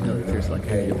 Do they know that there's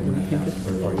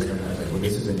third-party stuff. I was like, well,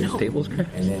 this is a tables crack.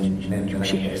 And then I got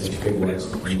fake ones,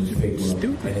 and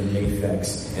then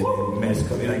Mayfex, and then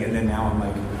Mezco. And then now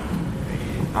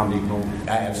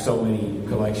I have so many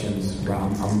collections where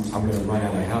I'm going to run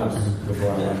out of the house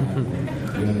before I run out.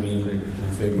 You know what I mean?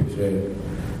 Figures,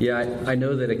 yeah, I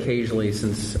know that occasionally,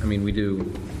 since we do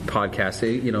podcasts,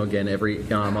 again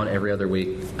I'm on every other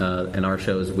week, and our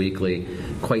show is weekly.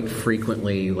 Quite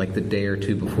frequently, the day or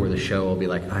two before the show, I'll be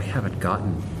like, I haven't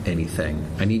gotten anything.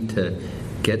 I need to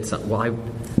get some. Well, I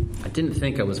didn't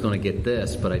think I was going to get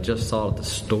this, but I just saw it at the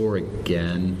store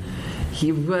again.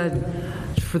 He read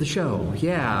for the show,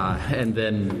 yeah. And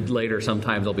then later,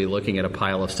 sometimes I'll be looking at a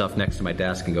pile of stuff next to my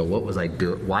desk and go, what was I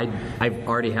doing? Why? I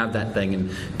already have that thing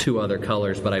in 2 other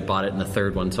colors, but I bought it in the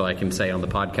 3rd one so I can say on the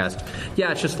podcast,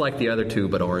 yeah, it's just like the other 2,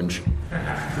 but orange.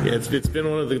 Yeah, it's been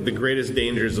one of the greatest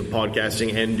dangers of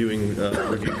podcasting and doing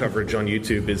review coverage on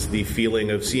YouTube is the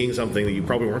feeling of seeing something that you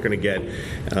probably weren't going to get.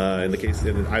 In the case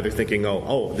of either thinking,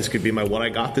 oh, this could be my what I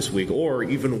got this week, or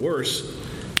even worse,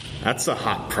 That's a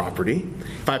hot property.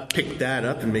 If I pick that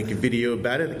up and make a video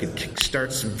about it, it could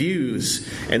kickstart some views.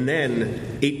 And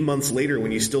then 8 months later,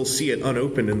 when you still see it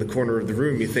unopened in the corner of the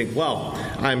room, you think, well,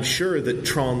 I'm sure that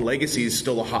Tron Legacy is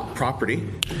still a hot property.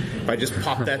 If I just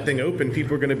pop that thing open,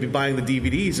 people are going to be buying the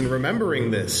DVDs and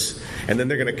remembering this. And then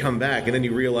they're going to come back, and then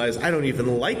you realize, I don't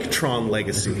even like Tron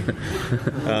Legacy.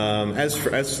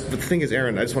 As the thing is,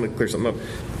 Aaron, I just want to clear something up.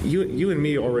 You and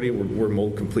me already were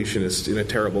mold completionists in a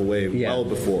terrible way well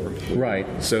before. Right.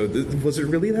 So was it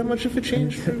really that much of a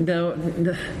change? No,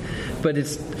 but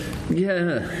it's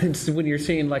when you're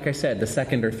seeing, like I said, the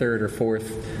second or third or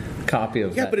fourth copy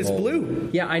of that but it's mold. Blue.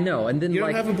 Yeah, I know. And then you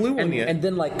don't have a blue one yet. And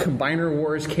then Combiner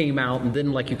Wars came out, and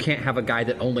then you can't have a guy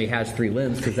that only has 3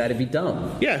 limbs because that'd be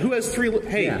dumb. Yeah, who has 3?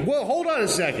 Well, hold on a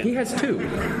second. He has 2.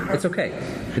 It's okay.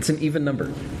 It's an even number.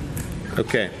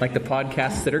 Okay. Like the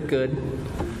podcasts that are good,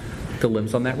 the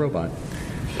limbs on that robot.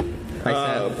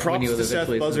 Props to Seth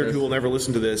Buzzard, who will never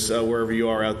listen to this, wherever you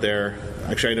are out there.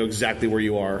 Actually, I know exactly where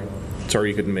you are. Sorry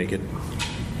you couldn't make it.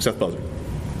 Seth Buzzard.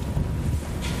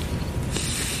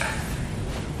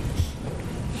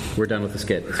 We're done with the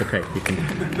skit. It's okay. You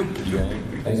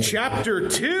can. Chapter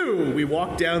 2. We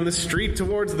walk down the street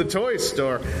towards the toy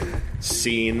store.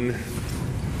 Scene.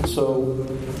 So,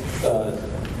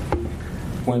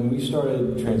 when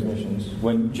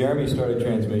Jeremy started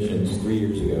Transmissions 3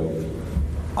 years ago,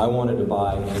 I wanted to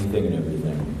buy anything and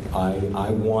everything.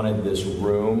 I wanted this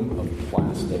room of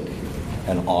plastic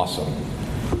and awesome.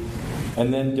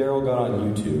 And then Daryl got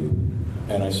on YouTube,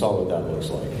 and I saw what that looks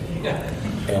like.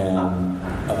 And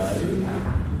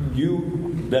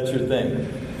that's your thing.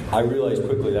 I realized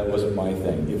quickly that wasn't my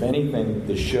thing. If anything,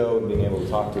 the show and being able to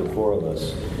talk to the 4 of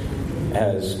us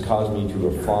has caused me to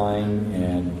refine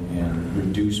and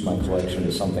reduce my collection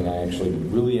to something I actually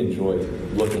really enjoy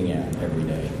looking at every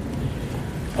day.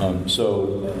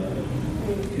 So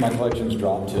my collection's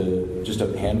dropped to just a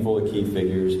handful of key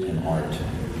figures and art,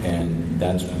 and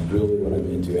that's really what I'm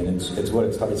into. And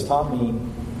it's taught me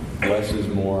less is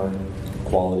more,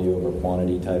 quality over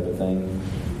quantity type of thing.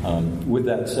 With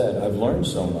that said, I've learned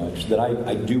so much that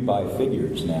I do buy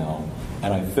figures now,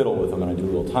 and I fiddle with them, and I do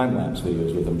little time-lapse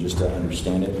videos with them just to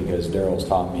understand it, because Daryl's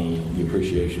taught me the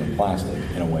appreciation of plastic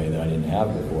in a way that I didn't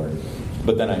have before.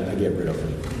 But then I get rid of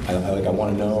it. I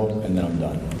want to know, and then I'm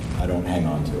done. I don't hang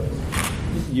on to it.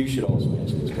 You should also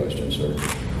answer this question, sir.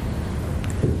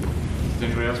 Does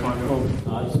anybody else want to go?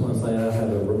 I just want to say I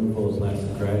have a room full of snacks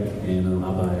and crack, and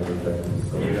I buy everything.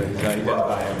 So you guys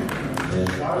buy everything?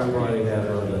 Yeah, everybody has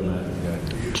other than that.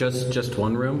 Just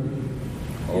one room?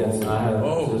 Yes, I have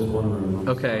just one room.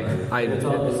 Okay, it's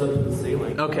up to the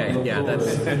ceiling. Okay, yeah,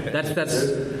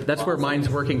 that's where mine's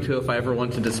working too. If I ever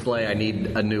want to display, I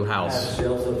need a new house. I have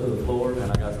shelves up to the floor,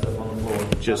 and I got stuff on the floor.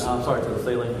 I'm sorry, to the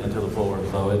ceiling and to the floor.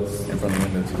 So it's in front of the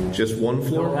window too. Just one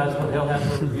floor. He'll have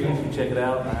some reviews. You can check it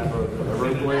out. I have a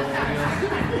room full.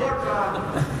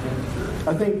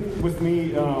 I think with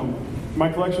me, my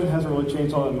collection hasn't really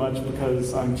changed all that much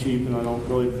because I'm cheap and I don't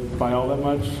really buy all that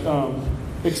much.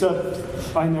 Except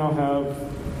I now have a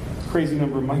crazy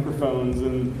number of microphones,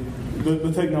 and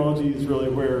the technology is really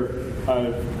where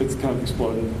it's kind of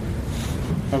exploded.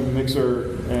 I have a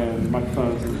mixer and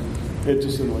microphones, and it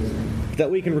just annoys me. That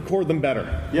we can record them better.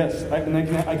 Yes,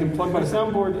 I can plug my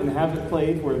soundboard and have it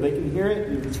played where they can hear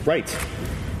it. Right.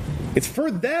 It's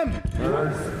for them.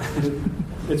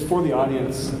 It's for the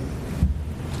audience.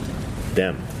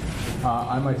 Them.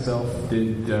 I myself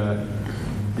did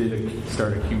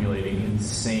start accumulating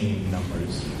insane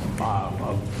numbers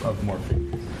of more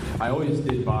figures. I always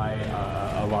did buy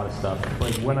a lot of stuff.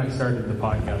 Like when I started the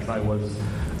podcast, I was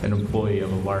an employee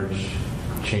of a large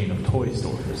chain of toy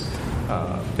stores,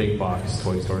 big box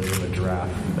toy stores with a giraffe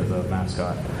as a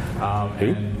mascot.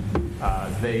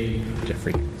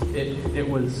 Jeffrey. It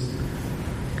was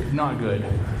not good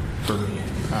for me.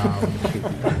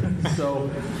 So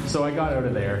I got out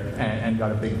of there and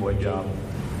got a big boy job.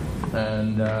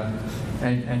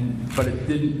 But it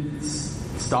didn't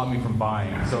stop me from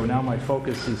buying. So now my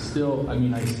focus is still,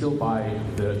 I still buy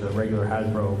the regular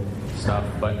Hasbro stuff,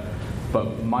 but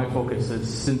my focus has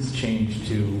since changed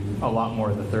to a lot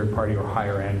more of the third party or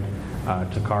higher end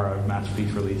Takara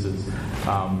Masterpiece releases.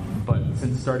 But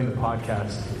since starting the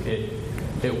podcast,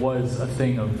 it was a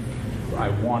thing of I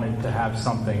wanted to have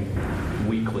something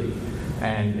weekly.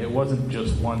 And it wasn't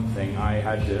just one thing. I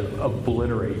had to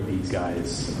obliterate these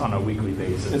guys on a weekly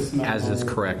basis. As is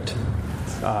correct.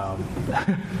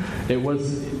 It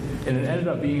was, and it ended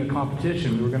up being a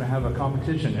competition. We were going to have a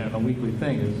competition and a weekly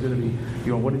thing. It was going to be,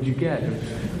 what did you get? And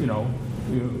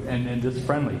just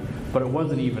friendly. But it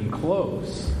wasn't even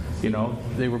close.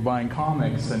 they were buying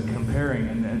comics and comparing,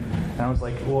 and I was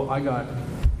like, well, I got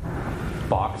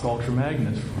Box Ultra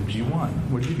Magnus from G1.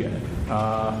 What'd you get?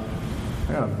 I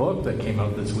got a book that came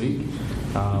out this week.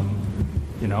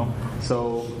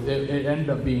 So it ended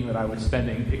up being that I was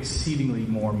spending exceedingly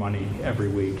more money every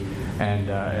week, and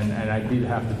I did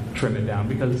have to trim it down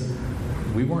because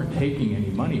we weren't taking any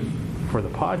money for the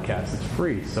podcast. It's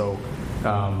free. So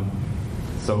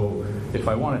if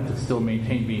I wanted to still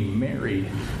maintain being married,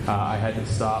 I had to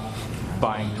stop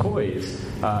buying toys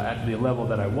at the level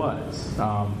that I was.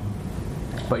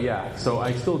 But yeah, so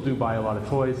I still do buy a lot of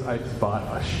toys. I bought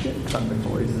a shit ton of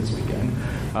toys this weekend.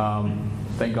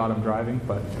 Thank God I'm driving,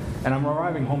 and I'm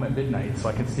arriving home at midnight, so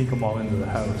I can sneak them all into the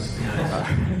house.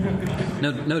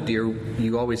 No, dear,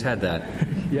 you always had that.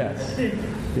 Yes,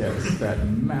 that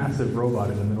massive robot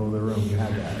in the middle of the room. You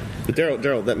had that. But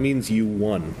Daryl, that means you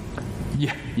won.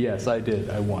 Yeah, yes, I did.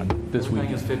 I won this week. I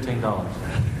think it's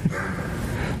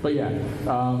 $15. But yeah,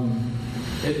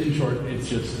 in short, it's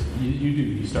just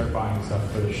you start buying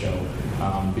stuff for the show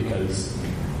because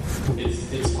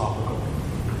it's topical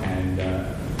and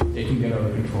it can get out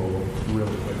of control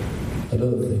really quick.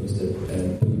 Another thing is that,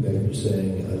 and piggyback what you're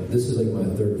saying, this is like my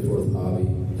third or fourth hobby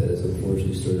that has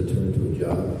unfortunately started to turn into a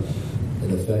job. And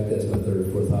the fact that it's my third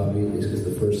or fourth hobby is because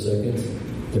the first seconds,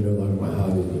 they're no longer my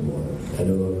hobbies anymore. I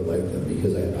no longer like them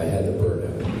because I had the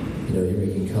burnout. You're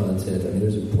making content. I mean,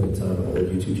 there's a point in time on our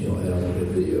YouTube channel I had a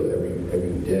video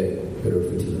every day, got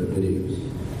over 1,500 videos.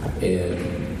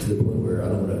 And to the point where I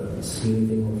don't want to see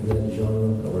anything from that genre,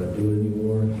 I don't want to do it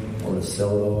anymore, I want to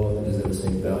sell it all, it doesn't have the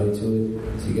same value to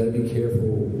it. So you got to be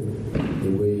careful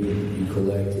the way you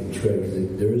collect and tread,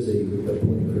 because there is a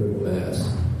point of critical mass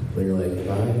when you're like, if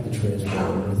I have to transform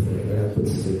one more thing, I got to put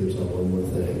stickers on one more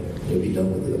thing, you'll be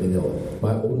done with it. I mean,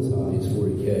 my oldest hobby is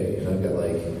 40K, and I've got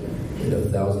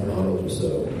 1,000 models or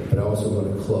so, but I also run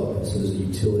a club, so there's a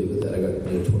utility with that. I got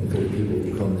 20, 30 people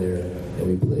who come there and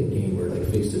we play a game where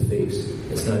face to face.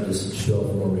 It's not just shelf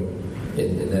warming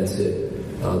and that's it.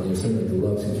 Something like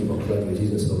Deluxe can keep on collecting because he's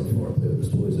going to sell them for and play with his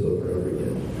toys over and over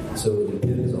again. So it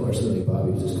depends on, or something like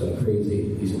Bobby who's just kind of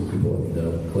crazy. He's going to keep on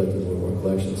collecting more and more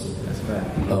collections. That's fact.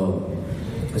 So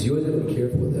you always have to be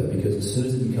careful with that because as soon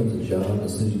as it becomes a job,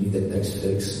 as soon as you need that next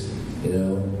fix,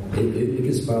 it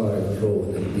gets spiraled out of control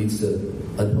and it leads to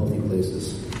unhealthy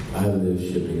places. I have no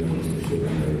shipping on this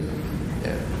shipping things.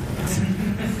 Yeah.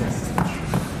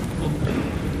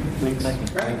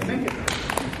 Thank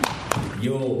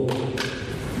you. Yo.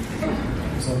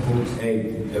 What's up, folks? Hey,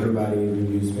 everybody who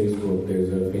uses Facebook, there's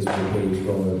a Facebook page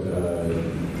called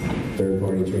Third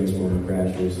Party Transformer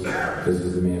Crashers. This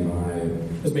is the man behind it.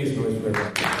 Let's make some noise for it.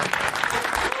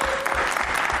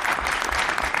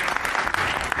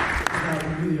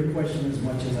 Really a question as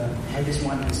much as I just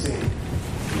wanted to say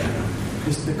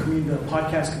just the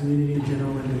podcast community in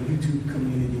general and the YouTube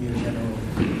community in general,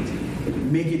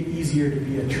 make it easier to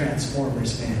be a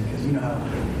Transformers fan, because you know how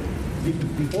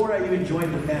before I even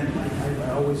joined the fandom,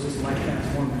 I always just liked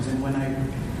Transformers, and when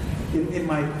in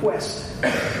my quest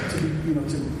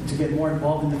to get more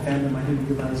involved in the fandom, I didn't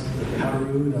realize how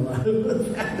rude a lot of the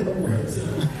fandom was,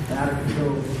 out of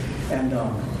control, and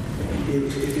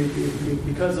it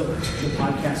because of the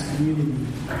podcast community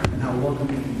and how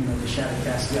welcoming the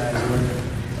Shadowcast guys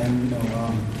were, and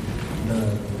the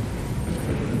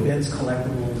Ben's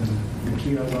collectibles and the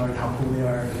Kio's art, how cool they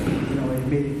are. It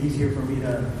made it easier for me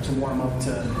to warm up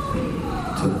to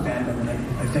the fandom, and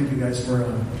I thank you guys for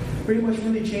pretty much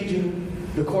really changing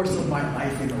the course of my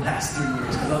life in the last 3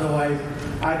 years. Because otherwise,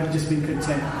 I've just been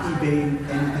content eBaying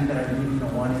anything that I really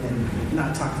wanted and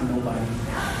not talk to nobody.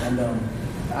 And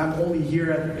I'm only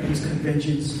here at these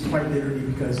conventions quite literally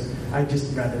because I'd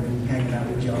just rather be hanging out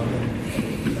with y'all.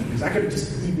 Because I could have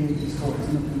just eBayed these toys,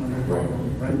 no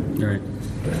problem, right?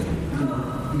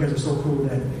 You guys are so cool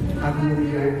that I can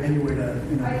really go anywhere to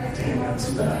hang out and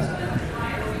see you guys.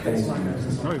 Thanks,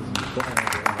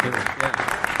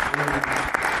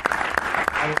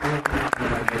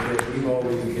 We've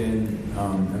always been,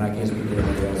 and I can't speak to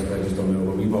anybody else, but I just don't know,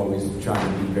 but we've always tried to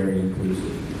be very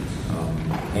inclusive.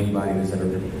 Anybody that's ever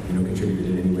contributed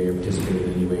in any way or participated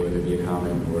in any way, whether it be a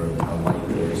comment or a like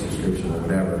or a subscription or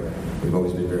whatever, we've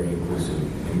always been very inclusive.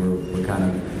 And we're kind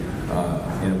of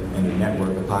in a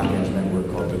network, a podcast network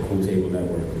called the Cool Table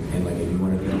Network. And if you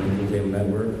want to be on the Cool Table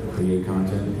Network, create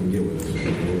content and get with us.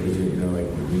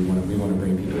 We want to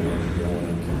bring people in. We don't want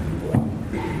to keep people out.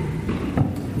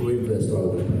 We're waiting for that Star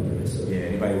Wars podcast. So.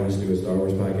 Yeah, anybody wants to do a Star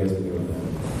Wars podcast, we're doing that.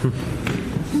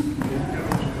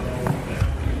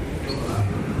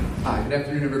 Hi, good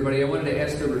afternoon, everybody. I wanted to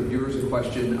ask the reviewers a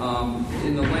question.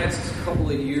 In the last couple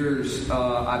of years,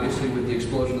 obviously with the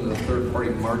explosion of the third-party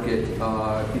market,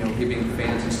 giving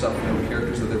fans and stuff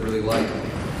characters that they really like,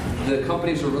 the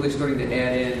companies are really starting to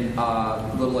add in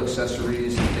little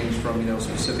accessories and things from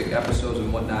specific episodes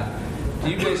and whatnot. Do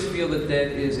you guys feel that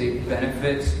is a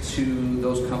benefit to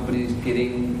those companies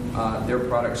getting their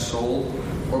products sold?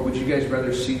 Or would you guys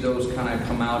rather see those kind of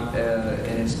come out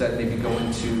and instead maybe go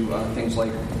into things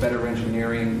like better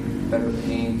engineering, better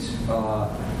paint,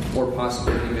 or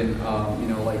possibly even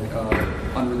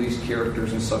unreleased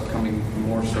characters and stuff coming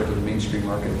more so to the mainstream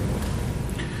market?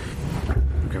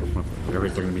 Okay, well,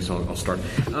 everybody's looking at me, so I'll start.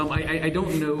 I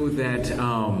don't know that.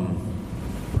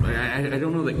 I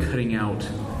don't know that cutting out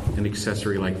an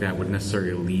accessory like that would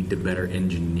necessarily lead to better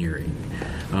engineering.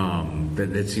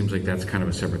 That seems like that's kind of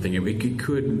a separate thing. It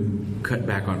could cut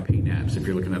back on paint apps if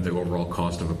you're looking at the overall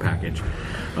cost of a package.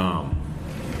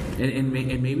 And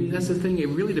maybe that's the thing. It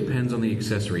really depends on the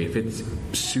accessory. If it's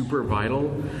super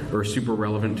vital or super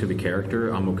relevant to the character,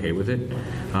 I'm okay with it.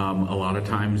 A lot of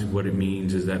times what it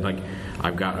means is that, like,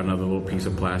 I've got another little piece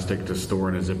of plastic to store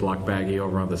in a Ziploc baggie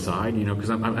over on the side, because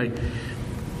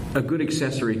a good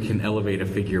accessory can elevate a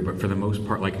figure, but for the most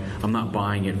part, like, I'm not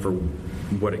buying it for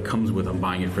what it comes with. I'm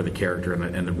buying it for the character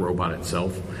and the robot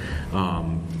itself.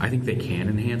 I think they can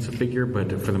enhance a figure, but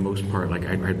for the most part, like,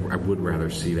 I would rather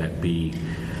see that be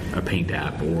a paint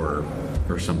app or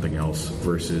something else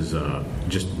versus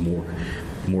just more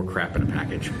crap in a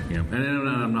package. And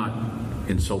I'm not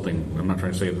insulting. I'm not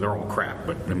trying to say that they're all crap,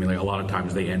 but I mean, like, a lot of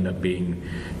times they end up being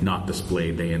not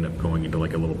displayed. They end up going into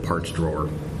like a little parts drawer,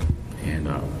 and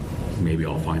maybe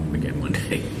I'll find them again one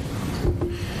day.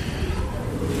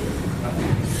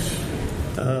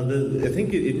 I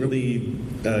think it really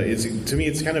is. To me,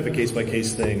 it's kind of a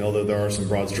case-by-case thing, although there are some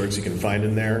broad strokes you can find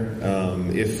in there.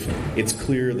 If it's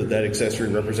clear that accessory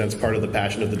represents part of the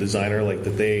passion of the designer, like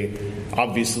that they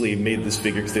obviously made this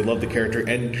figure because they love the character,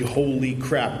 and holy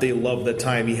crap, they love the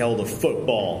time he held a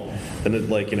football, then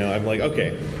I'm like,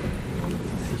 okay,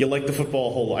 you like the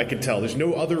football whole. I can tell. There's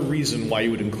no other reason why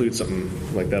you would include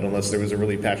something like that unless there was a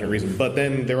really passionate reason. But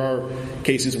then there are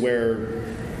cases where,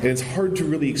 and it's hard to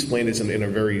really explain this in a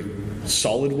very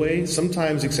solid way.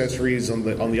 Sometimes accessories, on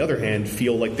the other hand,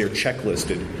 feel like they're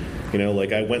checklisted.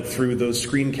 Like I went through those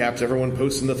screen caps everyone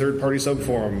posts in the third-party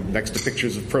subforum next to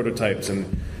pictures of prototypes, and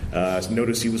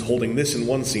noticed he was holding this in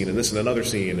one scene and this in another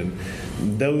scene, and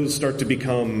those start to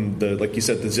become like you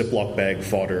said, the Ziploc bag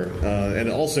fodder.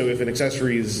 And also, if an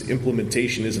accessory's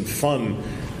implementation isn't fun,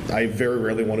 I very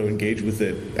rarely want to engage with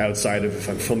it outside of if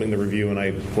I'm filming the review and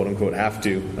I quote-unquote have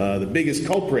to. The biggest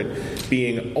culprit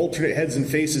being alternate heads and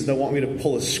faces that want me to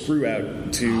pull a screw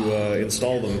out to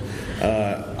install them.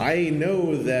 I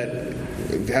know that,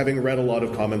 having read a lot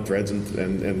of comment threads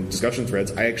and discussion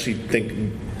threads, I actually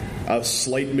think a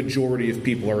slight majority of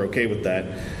people are okay with that.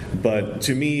 But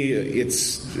to me,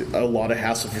 it's a lot of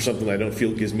hassle for something that I don't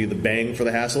feel gives me the bang for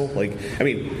the hassle.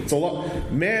 It's a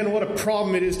lot. Man, what a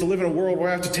problem it is to live in a world where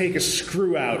I have to take a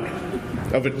screw out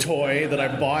of a toy that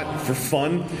I bought for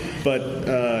fun. But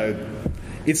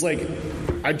it's like,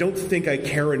 I don't think I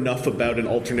care enough about an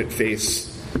alternate face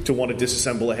to want to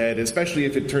disassemble a head, especially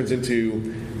if it turns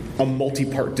into a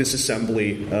multi-part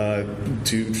disassembly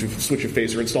to switch a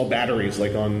face or install batteries,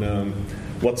 like on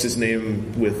what's his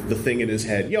name with the thing in his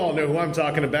head. Y'all know who I'm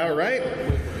talking about, right?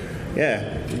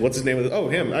 Yeah, what's his name? Oh,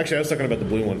 him. Actually, I was talking about the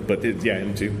blue one, but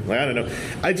him too. I don't know.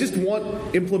 I just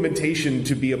want implementation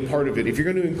to be a part of it. If you're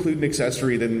going to include an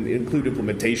accessory, then include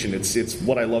implementation. It's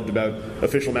what I loved about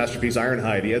Official Masterpiece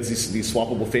Ironhide. He has these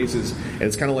swappable faces, and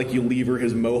it's kind of like you lever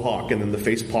his mohawk, and then the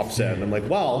face pops out. And I'm like,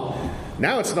 well,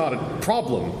 now it's not a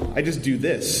problem. I just do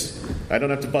this. I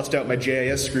don't have to bust out my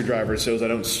JIS screwdriver so as I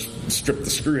don't strip the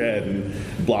screw head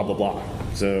and blah, blah, blah.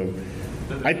 So...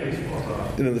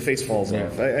 and then the face falls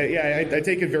off. I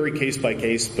take it very case by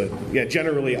case, but yeah,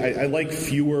 generally I like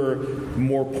fewer,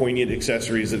 more poignant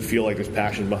accessories that feel like there's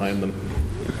passion behind them.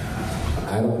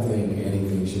 I don't think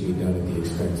anything should be done at the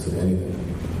expense of anything.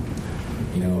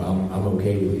 I'm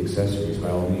okay with the accessories. By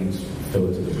all means, fill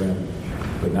it to the brim,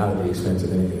 but not at the expense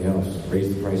of anything else. Raise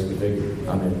the price of the figure.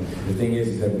 The thing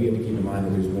is that we have to keep in mind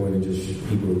that there's more than just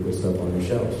people who put stuff on their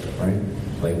shelves, right?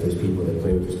 Like there's people that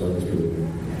play with the stuff, there's people who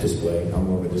display. I'm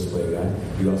more of a display guy.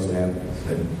 You also have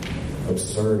an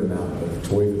absurd amount of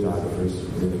toy photographers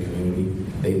within the community.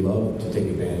 They love to take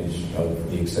advantage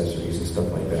of the accessories and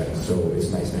stuff like that. So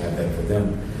it's nice to have that for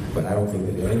them. But I don't think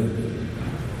that anything,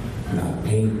 not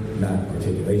paint, not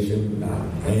articulation, not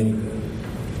anything,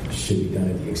 should be done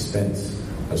at the expense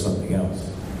of something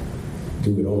else.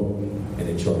 Do it all and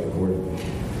then charge accordingly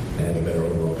and have a better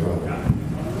overall product.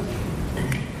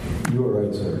 You are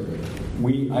right, sir.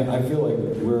 I feel like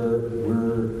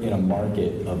we're in a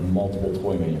market of multiple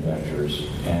toy manufacturers,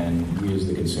 and we as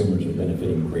the consumers are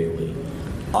benefiting greatly.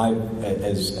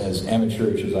 As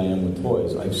amateurish as I am with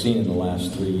toys, I've seen in the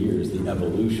last 3 years the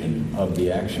evolution of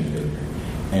the action figure.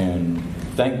 And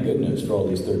thank goodness for all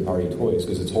these third-party toys,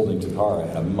 because it's holding Takara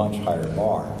at a much higher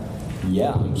bar.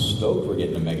 Yeah, I'm stoked we're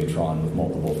getting a Megatron with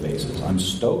multiple faces. I'm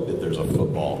stoked that there's a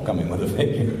football coming with a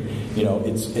figure. You know,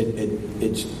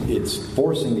 it's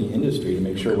forcing the industry to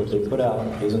make sure what they put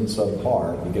out isn't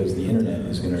subpar, because the internet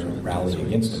is going to rally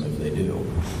against them if they do.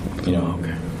 You know,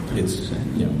 it's,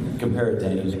 you know, compare it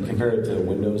to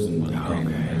Windows and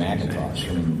Macintosh.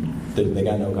 I mean, they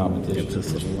got no competition.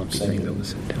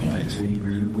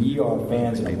 We are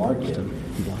fans in a market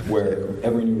where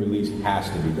every new release has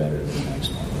to be better than the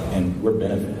next one, and we're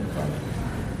benefiting from it.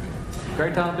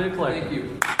 Great time to be a collector. Thank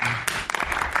you.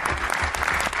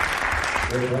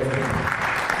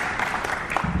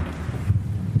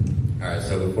 All right,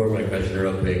 so before my question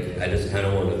real quick, I just kind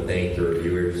of want to thank the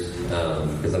reviewers,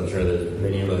 because I'm sure there's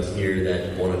many of us here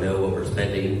that want to know what we're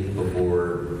spending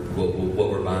before what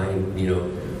we're buying. You know,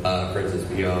 for instance,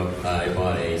 I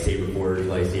bought a Saber Forge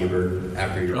lightsaber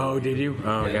after your. Oh, did you?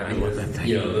 Oh, yeah, I love that thing.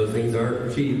 You know, those things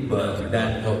aren't cheap, but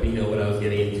that helped me know what I was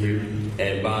getting into.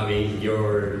 And Bobby,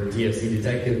 your TFC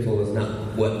detective, told us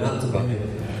what not to buy.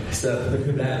 So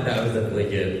that was definitely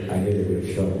good. I hit it with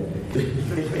a shovel.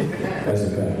 That's a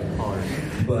fact.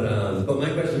 But my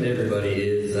question to everybody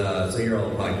is, so you're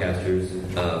all podcasters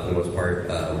for the most part.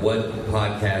 What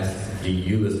podcasts do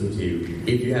you listen to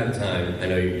if you have time? I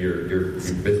know you're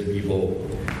busy people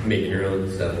making your own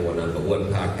stuff and whatnot, but what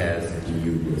podcasts do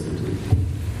you listen to?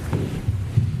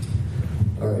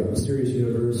 All right, Mysterious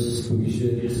Universe, spooky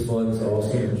shit, it's fun, it's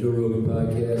awesome. Joe Rogan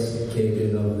podcast, can't get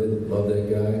enough of it, love that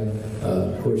guy.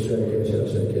 Of course, Strikecash, shout out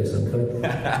Strikecash Uncut.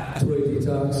 Toy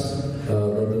Detox,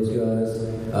 love those guys.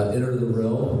 Enter the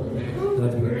Realm,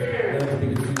 not to be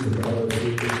confused with all those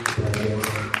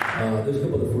podcasts. There's a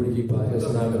couple of 40 Geek podcasts,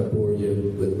 I'm not going to bore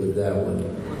you with that one.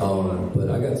 But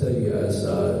I got to tell you guys,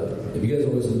 if you guys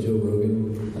don't listen to Joe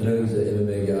Rogan, I know he's an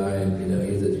MMA guy, and you know he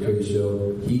has a crazy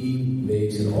show. He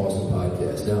makes an awesome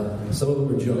podcast. Now, some of them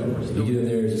are junk. If you get in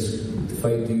there, just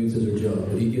fight dudes as are junk.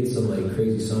 But he gets some like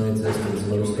crazy scientists and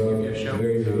some other stuff.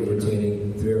 Very, very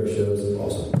entertaining. 3-hour shows.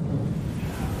 Awesome.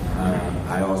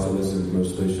 I also listen to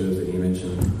most of those shows that you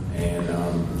mentioned, and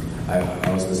I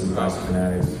also listen to Plastic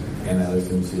Fanatics, and I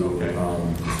listen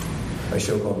to a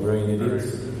show called Brilliant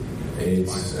Idiots.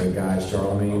 It's a guy,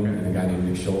 Charlemagne, and a guy named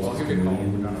Nick Schultz.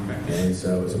 And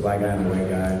so it's a black guy and a white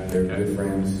guy. They're good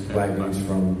friends. Black dudes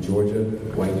from Georgia,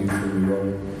 white dudes from New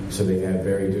York. So they have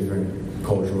very different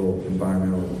cultural,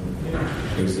 environmental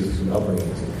bases and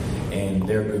upbringings. And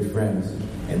they're good friends.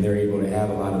 And they're able to have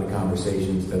a lot of the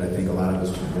conversations that I think a lot of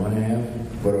us want to have,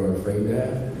 but are afraid to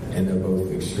have. And they're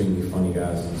both extremely funny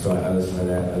guys. So I listen to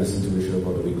that. I listen to a show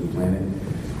called The Weekly Planet,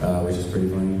 which is pretty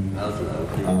funny.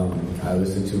 I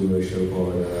listen to a show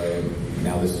called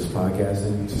Now This Is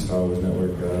Podcasting. It's a Star Wars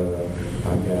Network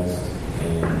podcast.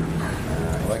 And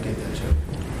I get that show.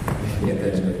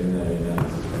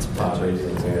 It's pop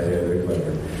racing. Yeah, they're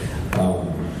clever.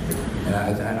 And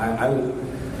I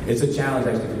it's a challenge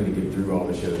actually for me to get through all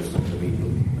the shows to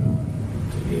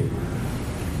get.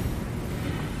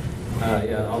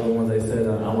 Yeah, all the ones they said.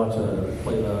 I watch a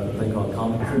thing called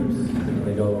Comic Trips.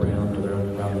 They go around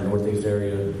the Northeast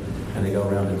area, and they go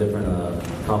around to different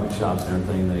comic shops and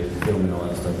everything. They film and all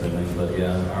that stuff. But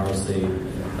yeah, ROC,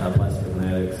 Plastic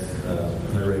Fanatics,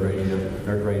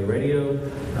 Nerd Radio,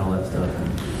 and all that stuff.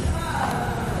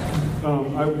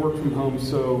 I work from home,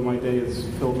 so my day is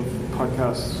filled with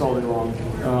podcasts all day long.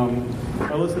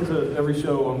 I listen to every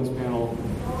show on this panel,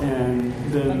 and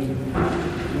then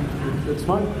it's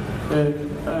fun.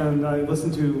 And I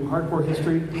listen to Hardcore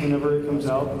History whenever it comes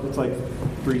out. It's like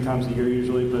 3 times a year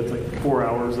usually, but it's like 4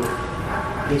 hours of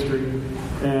history.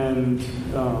 And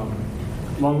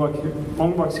Long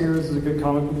Box Heroes is a good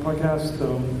comic book podcast.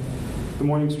 The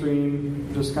Morning Stream,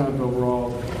 just kind of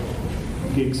overall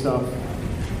geek stuff.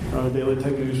 Daily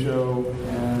Tech News Show,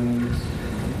 and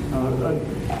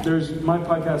there's my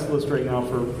podcast list right now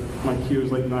for my queue is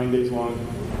like 9 days long,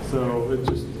 so it's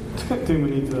just too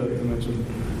many to mention.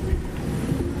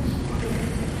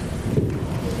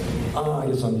 I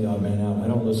guess I'm the odd man out. I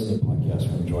don't listen to podcasts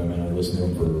for enjoyment. I listen to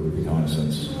them for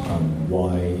reconnaissance.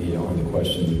 Why are the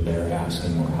questions that they're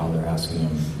asking or how they're asking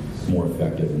them more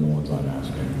effective than the ones I'm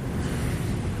asking?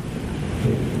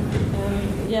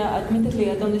 yeah,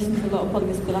 admittedly, I don't listen to a lot of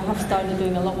podcasts, but I have started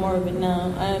doing a lot more of it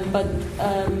now. But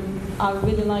I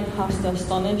really like Hash to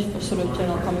Astonish for sort of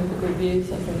general comic book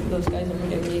reviews. I think those guys are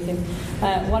really amazing.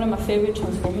 One of my favorite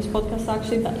Transformers podcasts,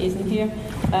 actually, that isn't here,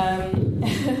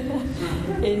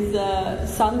 is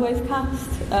Soundwave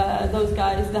Cast. Those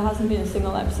guys, there hasn't been a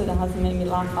single episode that hasn't made me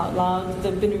laugh out loud.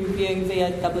 They've been reviewing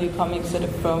VIW comics sort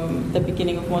of from the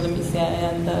beginning of Modern BCA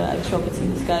and Extra Robots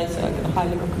in Disguise, so I can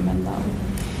highly recommend that one.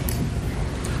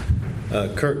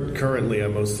 Currently, I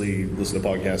mostly listen to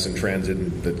podcasts in transit,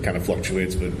 and that kind of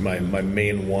fluctuates, but my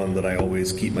main one that I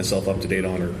always keep myself up to date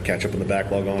on or catch up in the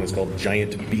backlog on is called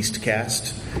Giant Beast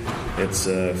Cast. It's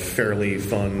a fairly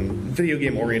fun video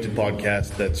game oriented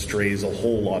podcast that strays a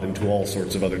whole lot into all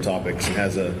sorts of other topics and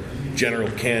has a general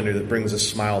candor that brings a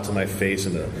smile to my face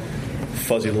and a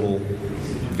fuzzy little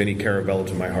Vinnie Caravella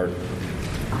to my heart.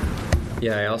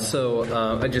 Yeah, I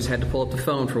also I just had to pull up the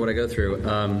phone for what I go through.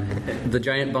 The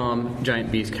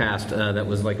Giant Beast Cast that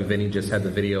was like Vinny just had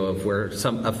the video of where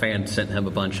a fan sent him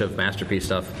a bunch of Masterpiece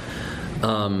stuff.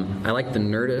 I like the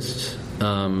Nerdist.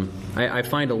 I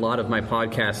find a lot of my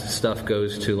podcast stuff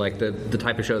goes to like the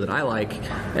type of show that I like,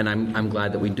 and I'm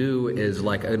glad that we do, is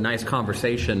like a nice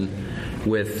conversation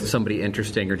with somebody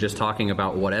interesting or just talking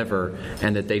about whatever,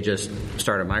 and that they just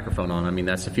start a microphone on. I mean,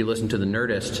 that's, if you listen to the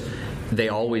Nerdist, they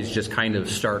always just kind of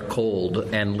start cold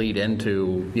and lead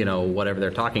into, whatever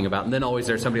they're talking about. And then always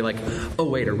there's somebody like, oh,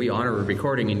 wait, are we on or are we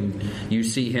recording? And you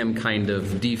see him kind of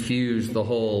defuse the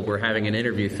whole we're having an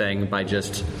interview thing by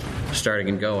just starting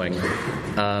and going.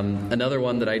 Another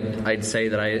one that I'd say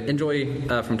that I enjoy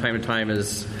from time to time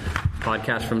is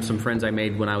podcast from some friends I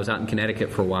made when I was out in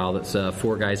Connecticut for a while. That's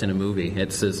Four Guys in a Movie.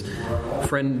 It's this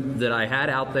friend that I had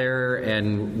out there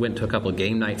and went to a couple of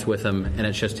game nights with him, and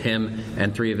it's just him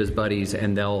and three of his buddies,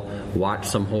 and they'll watch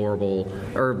some horrible,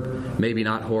 or maybe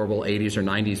not horrible, 80s or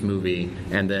 90s movie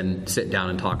and then sit down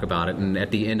and talk about it. And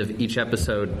at the end of each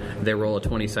episode, they roll a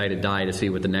 20-sided die to see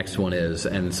what the next one is,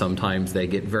 and sometimes they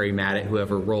get very mad at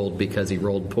whoever rolled because he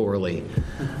rolled poorly.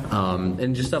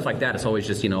 And just stuff like that. It's always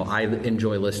just, I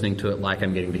enjoy listening to it like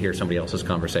I'm getting to hear somebody else's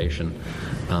conversation.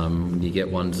 You get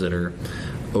ones that are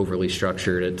overly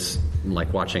structured. It's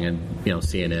like watching a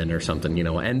CNN or something,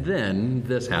 and then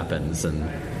this happens,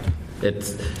 and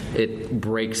it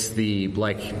breaks the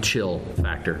like chill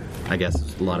factor, I guess,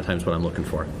 is a lot of times what I'm looking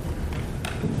for.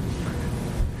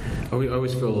 I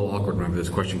always feel a little awkward whenever this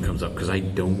question comes up because I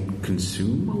don't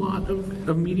consume a lot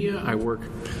of media. I work.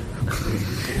 A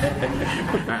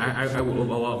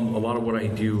lot of what I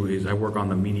do is I work on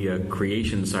the media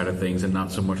creation side of things and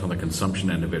not so much on the consumption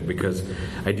end of it, because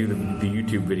I do the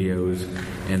YouTube videos,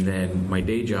 and then my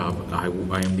day job, I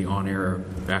am the on-air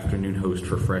afternoon host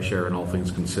for Fresh Air and All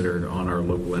Things Considered on our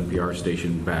local NPR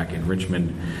station back in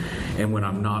Richmond. And when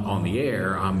I'm not on the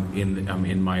air, I'm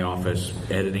in my office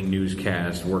editing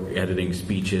newscasts, editing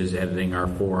speeches, editing our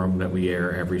forum that we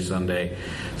air every Sunday.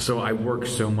 So I work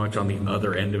so much on the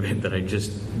other end of it that I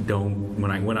just don't.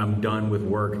 When I'm done with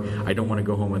work, I don't want to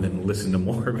go home and then listen to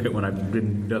more of it when I've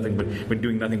been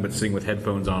doing nothing but sitting with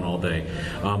headphones on all day.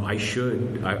 I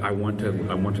should. I want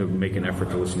to make an effort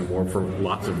to listen to more for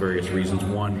lots of various reasons.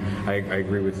 One, I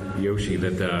agree with Yoshi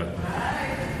that.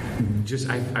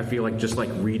 I feel like just like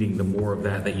reading, the more of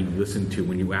that you listen to,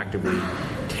 when you actively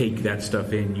take that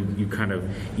stuff in, you kind of,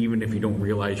 even if you don't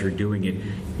realize you're doing it,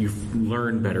 you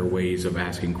learn better ways of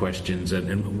asking questions,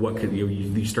 and what could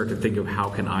you start to think of, how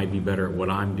can I be better at what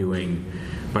I'm doing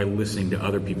by listening to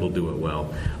other people do it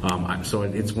well. So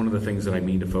it's one of the things that I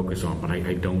mean to focus on, but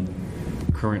I don't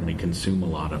currently consume a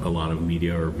lot of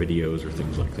media or videos or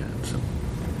things like that. So.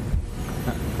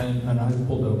 And I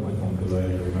pulled out my phone because I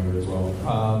remembered as well.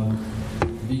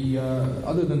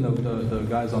 Other than the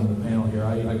guys on the panel here,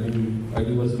 I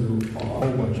do listen to a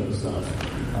whole bunch of stuff.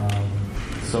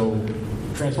 So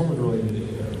Transformers related,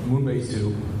 Moonbase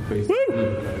 2, basically.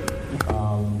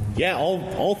 Yeah,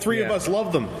 all three of us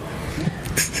love them.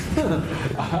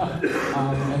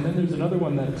 And then there's another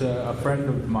one that a friend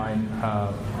of mine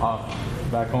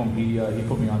back home, he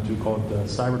put me onto, called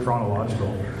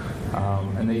Cybertronological.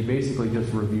 And they basically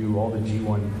just review all the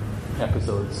G1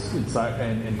 episodes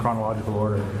in chronological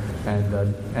order.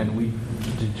 And we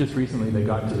just recently they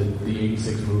got to the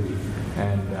 86 movie,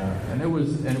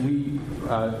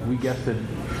 we guested,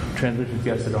 Transmissions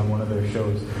guested on one of their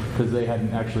shows because they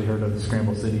hadn't actually heard of the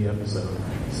Scramble City episode.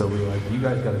 So we were like, you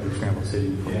guys got to do Scramble City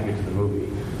before you get to the movie.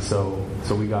 So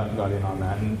we got in on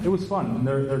that, and it was fun. And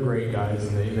they're great guys,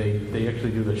 and they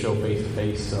actually do the show face to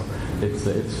face. So it's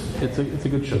a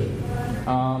good show.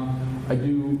 I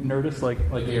do Nerdist like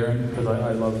Aaron, because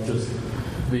I love just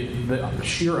the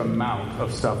sheer amount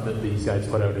of stuff that these guys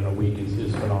put out in a week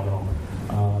is phenomenal.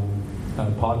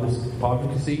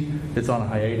 Podvocacy. It's on a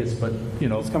hiatus, but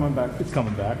it's coming back. It's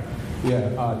coming back. Yeah,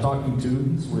 Talking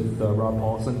Tunes with Rob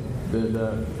Paulson,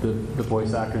 the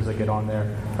voice actors that get on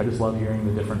there. I just love hearing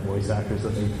the different voice actors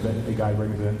that the guy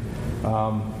brings in.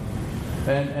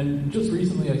 And just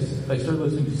recently, I started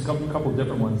listening to a couple of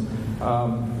different ones.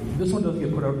 This one doesn't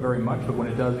get put out very much, but when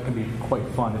it does, it can be quite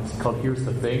fun. It's called Here's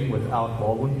the Thing with Alec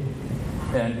Baldwin.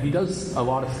 And he does a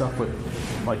lot of stuff with,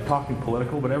 like, talking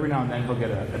political, but every now and then he'll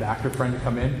get an actor friend to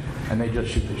come in, and they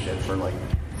just shoot the shit for, like,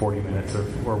 40 minutes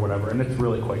or whatever, and it's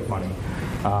really quite funny.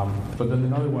 But then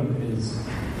another one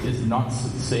is Not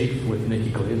Safe with Nikki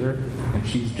Glaser, and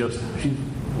she's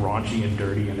raunchy and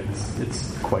dirty, and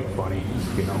it's quite funny.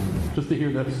 Just to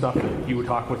hear that stuff that you would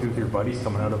talk with your buddies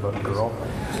coming out of a girl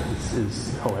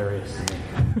is hilarious to me.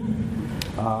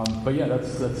 But yeah,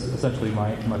 that's essentially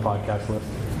my podcast list.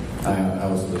 I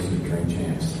also listen to Drink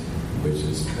Champs, which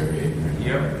is very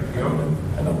ignorant.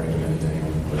 I don't recommend it to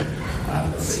anyone, but I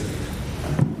love it.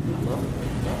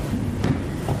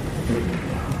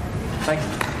 Thank you.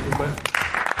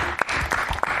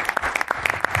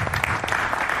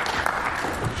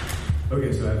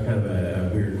 Okay, so I have kind of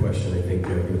a weird question, I think,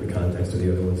 in the context of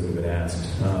the other ones that have been asked.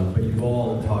 But you've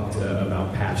all talked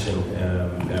about passion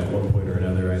at one point or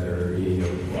another,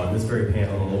 either on this very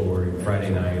panel or Friday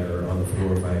night or on the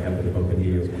floor if I happen to bump into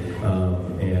you.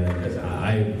 And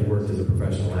I worked as a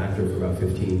professional actor for about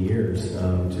 15 years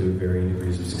to varying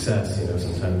degrees of success.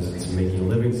 Sometimes it's making a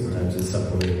living, sometimes it's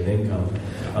supplementing an income.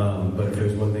 But if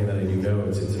there's one thing that I do know,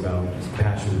 it's about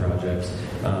passion projects.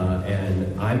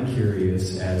 And I'm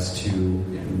curious as to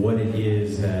what it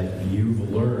is that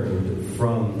you've learned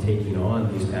from taking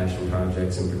on these passion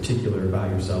projects, in particular about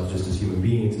yourself just as human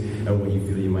beings, and what you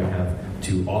feel you might have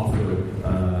to offer,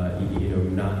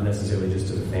 not necessarily just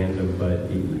to the fandom,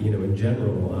 but in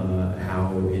general,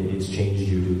 how it's changed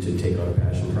you to take on a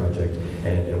passion project,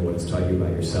 and what it's taught you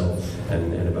about yourself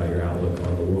and about your outlook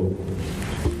on the world.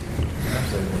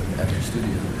 At your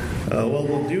studio. Well,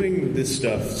 we're doing this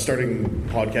stuff, starting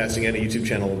podcasting and a YouTube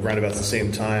channel around about the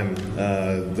same time.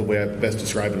 The way I best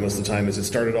describe it most of the time is it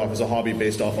started off as a hobby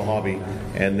based off a hobby,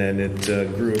 and then it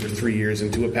grew over 3 years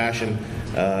into a passion,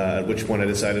 at which point I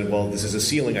decided, well, this is a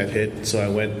ceiling I've hit, so I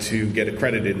went to get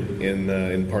accredited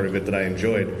in part of it that I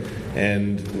enjoyed.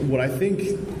 And what I think,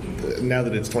 now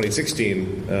that it's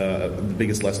 2016, the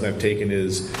biggest lesson I've taken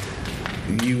is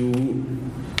you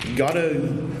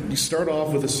start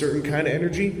off with a certain kind of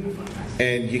energy,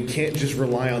 and you can't just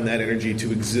rely on that energy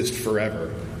to exist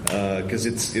forever, because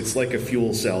it's like a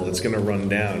fuel cell that's going to run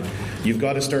down. You've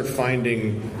got to start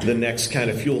finding the next kind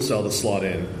of fuel cell to slot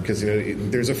in, because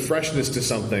there's a freshness to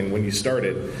something when you start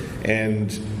it,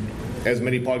 and as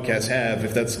many podcasts have,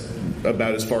 if that's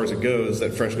about as far as it goes,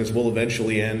 that freshness will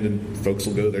eventually end and folks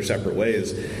will go their separate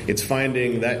ways. It's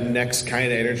finding that next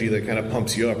kind of energy that kind of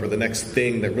pumps you up, or the next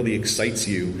thing that really excites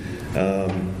you.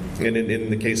 And in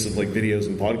the case of like videos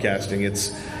and podcasting, it's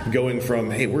going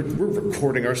from, hey, we're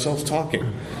recording ourselves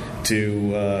talking,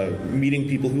 to meeting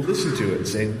people who listen to it and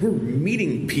saying, we're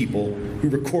meeting people who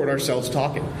record ourselves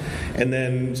talking. And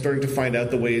then starting to find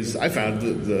out the ways, I found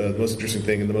the most interesting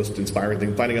thing and the most inspiring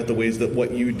thing, finding out the ways that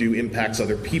what you do impacts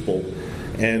other people.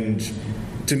 And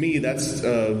to me, that's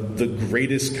the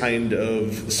greatest kind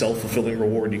of self-fulfilling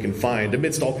reward you can find,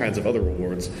 amidst all kinds of other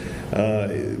rewards.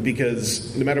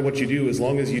 Because no matter what you do, as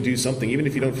long as you do something, even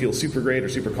if you don't feel super great or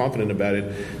super confident about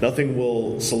it, nothing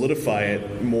will solidify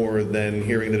it more than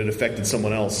hearing that it affected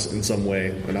someone else in some way,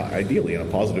 and ideally in a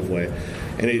positive way.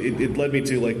 And it led me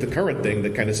to like the current thing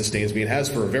that kind of sustains me and has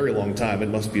for a very long time. It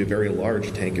must be a very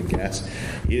large tank of gas.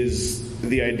 Is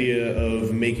the idea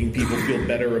of making people feel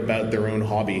better about their own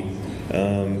hobby.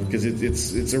 Because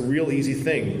it's a real easy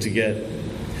thing to get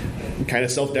kind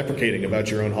of self-deprecating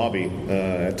about your own hobby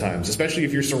at times, especially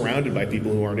if you're surrounded by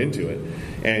people who aren't into it,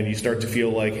 and you start to feel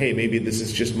like, hey, maybe this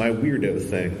is just my weirdo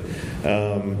thing,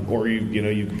 or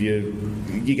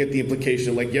you get the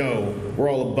implication like, yo, we're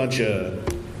all a bunch of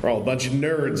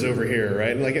nerds over here,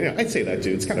 right? And like, I'd say that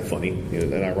too. It's kind of funny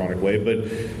in an ironic way,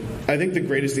 but I think the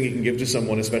greatest thing you can give to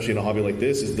someone, especially in a hobby like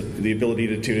this, is the ability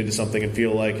to tune into something and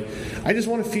feel like, I just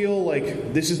want to feel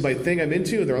like this is my thing I'm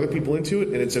into, and there are other people into it,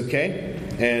 and it's okay.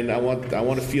 And I want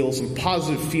to feel some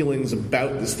positive feelings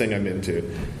about this thing I'm into,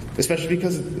 especially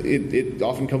because it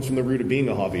often comes from the root of being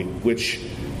a hobby, which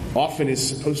often is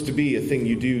supposed to be a thing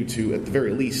you do to, at the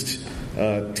very least,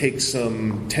 take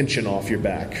some tension off your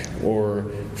back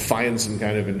or find some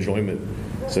kind of enjoyment.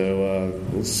 So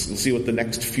we'll see what the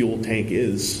next fuel tank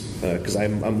is, because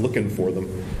I'm looking for them.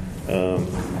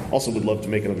 Also would love to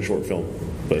make another short film,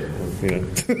 but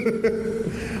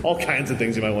all kinds of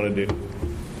things you might want to do.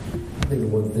 I think the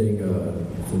one thing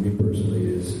for me personally,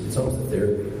 is it's almost a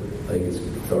therapy. Like, it's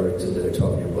starting to there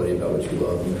talking to your buddy about what you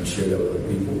love, and you can share that with other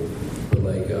people. But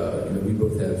like, we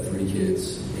both have 3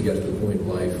 kids. You got to the point in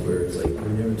life where it's like, we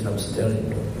never have time to sit down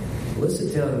anymore. Let's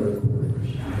sit down and record.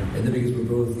 And then because we're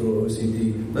both a little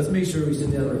OCD, let's make sure we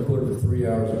sit down and record for 3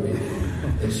 hours a week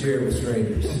and share it with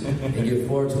strangers and get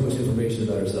far too much information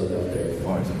about ourselves out there.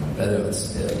 I know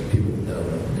it's people.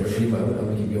 Anyway, I'm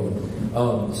gonna keep going.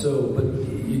 But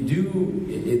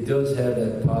it does have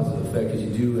that positive effect, because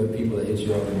you do have people that hit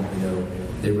you up and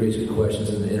they raise good questions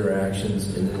and the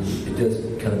interactions, and then it does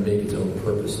kind of make its own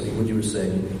purpose. Like what you were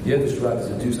saying, you have to strive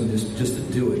to do something just to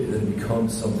do it, and then it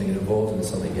becomes something and evolves into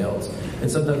something else.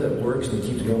 And sometimes that works and it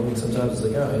keeps going, and sometimes it's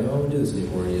like, I don't want to do this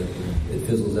anymore, and it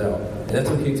fizzles out. And that's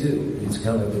okay too. It's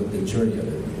kind of like the journey of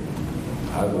it.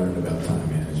 I've learned about time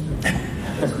management.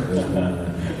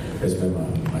 It's been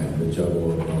the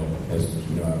juggle of,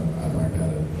 I've learned how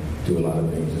to do a lot of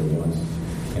things at once.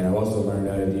 And I've also learned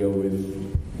how to deal with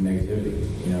negativity,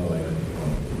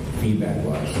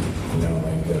 feedback-wise.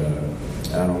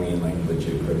 I don't mean like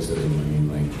legit criticism, I mean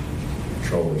like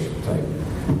trollish type.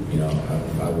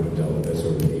 I would have dealt with that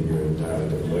sort of behavior in an entirely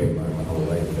different way my whole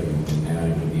life, and now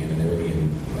with the anonymity, and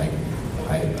like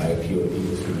I appeal to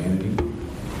people's humanity,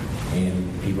 and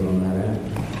people don't know how to act.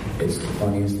 It's the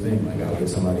funniest thing. Like, I'll get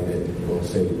somebody that will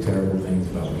say terrible things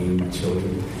about me and my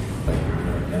children,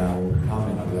 and I'll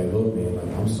comment. I'll be like, look, man,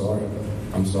 I'm sorry.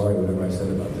 I'm sorry whatever I said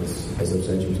about this has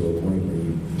upset you to a point where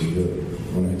you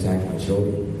want to attack my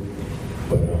children.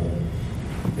 But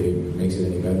if it makes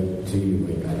it any better to you,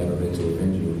 like, I never meant to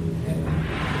offend you. And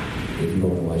if you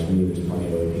don't want to watch me, there's plenty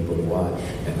of other people to watch.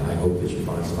 And I hope that you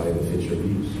find somebody that fits your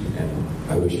views. And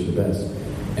I wish you the best.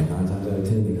 And 9 times out of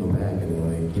 10, they come back and they're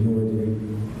like, you know what, dude?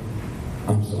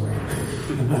 I'm sorry.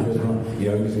 I was wrong.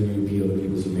 Because when you appeal to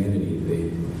people's humanity,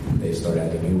 they start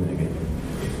acting human again.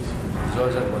 There's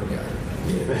always that one guy.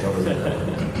 Yeah, there's always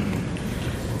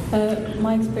that.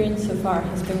 My experience so far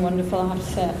has been wonderful, I have to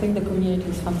say. I think the community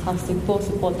is fantastic, both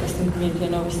the podcasting community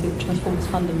and obviously the Transformers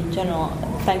fandom in general.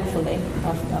 Thankfully,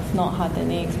 I've not had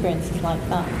any experiences like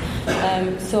that.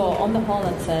 So on the whole,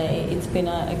 I'd say it's been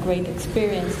a great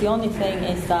experience. The only thing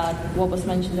is that what was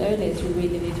mentioned earlier is you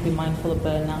really need to be mindful of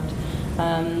burnout.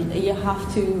 You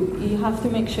have to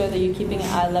make sure that you're keeping it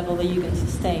at a level that you can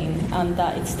sustain and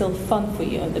that it's still fun for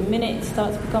you. The minute it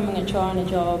starts becoming a chore and a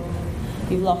job,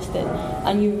 you've lost it,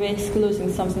 and you risk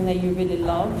losing something that you really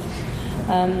love.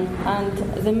 And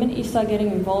the minute you start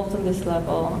getting involved on this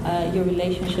level, your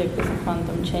relationship with the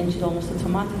fandom changes almost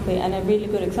automatically. And a really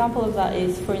good example of that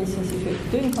is, for instance, if you're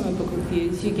doing comic book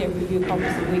reviews, you get review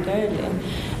copies a week earlier.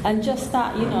 And just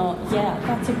that,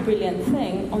 that's a brilliant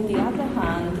thing. On the other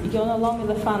hand, you're no longer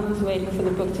the fan who's waiting for the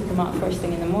book to come out first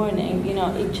thing in the morning.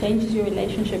 It changes your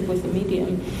relationship with the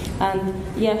medium. And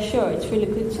yeah, sure, it's really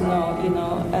good to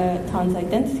know, Tan's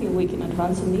identity a week in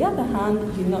advance. On the other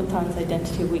hand, you know Tan's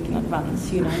identity a week in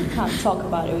advance. You can't talk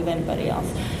about it with anybody else.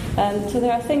 So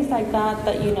there are things like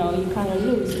that you kind of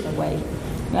lose in a way.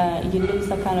 You lose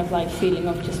that kind of like feeling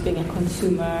of just being a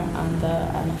consumer and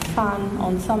a fan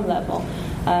on some level.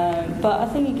 But I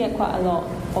think you get quite a lot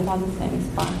of other things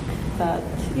back. That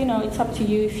it's up to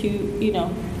you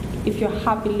if you're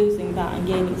happy losing that and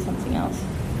gaining something else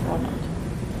or not.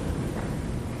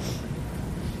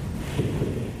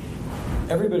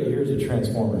 Everybody here is a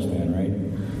Transformers fan, right?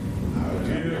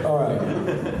 All right.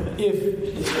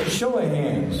 If show of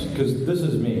hands, because this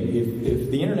is me.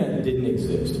 If the internet didn't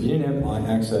exist, if you didn't have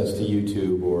access to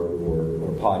YouTube or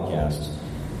podcasts,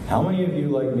 how many of you,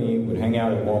 like me, would hang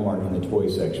out at Walmart in the toy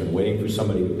section waiting for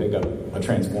somebody to pick up a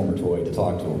Transformer toy to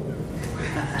talk to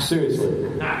them? Seriously,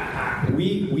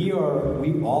 we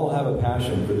all have a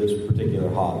passion for this particular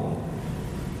hobby.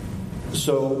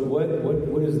 So what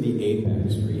is the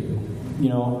apex for you?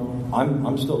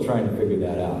 I'm still trying to figure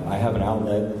that out. I have an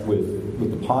outlet with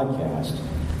the podcast,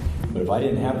 but if I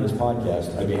didn't have this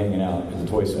podcast, I'd be hanging out in the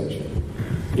toy section.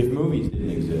 If movies didn't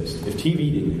exist, if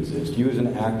TV didn't exist, you as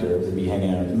an actor would be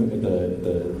hanging out at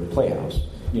the Playhouse.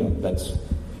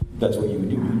 That's what you would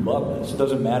do. You love this. It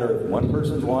doesn't matter if one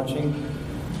person's watching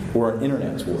or an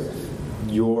internet's worth.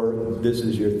 This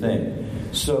is your thing.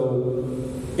 So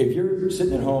if you're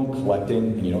sitting at home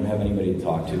collecting and you don't have anybody to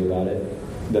talk to about it,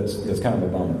 that's kind of a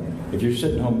bummer. If you're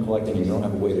sitting home collecting and you don't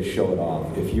have a way to show it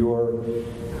off, if you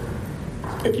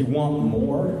want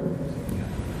more,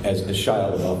 as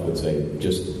Shia LaBeouf would say,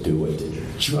 just do it.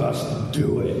 Just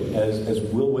do it. As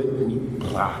Will Wheaton,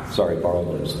 borrow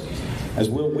words. As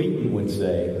Will Wheaton would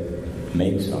say,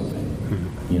 make something.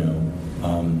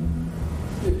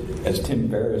 as Tim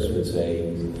Ferriss would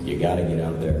say, you got to get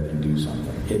out there and do something.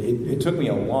 It took me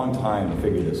a long time to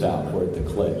figure this out for it to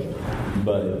click,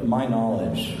 but my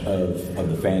knowledge of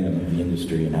the fandom of the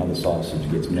industry and how the sausage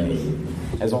gets made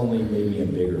has only made me a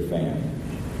bigger fan.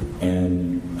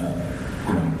 And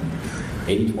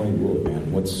 80-20 rule,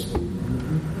 man.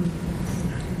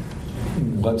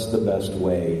 What's the best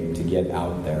way to get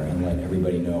out there and let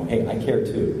everybody know, hey, I care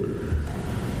too?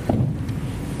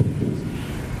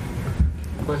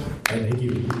 Question. Thank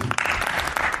you.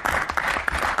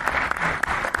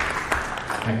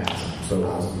 Hi guys. So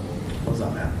what's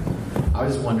up, man? I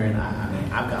was just wondering.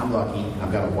 I'm lucky.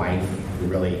 I've got a wife who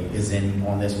really is in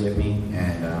on this with me,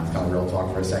 and it's kind of real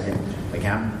talk for a second. Like,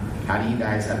 how do you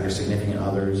guys have your significant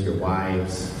others, your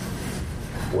wives,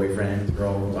 boyfriends,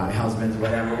 girls, husbands,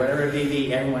 whatever it may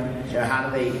be, everyone? How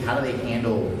do they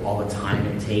handle all the time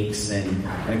it takes, and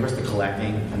of course the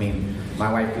collecting? I mean,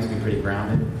 my wife keeps me pretty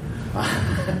grounded,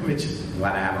 which is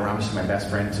glad I have her around. She's my best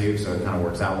friend too, so it kind of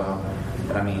works out well.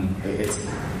 But I mean, how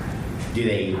do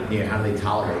they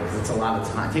tolerate it? It's a lot of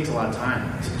time. It takes a lot of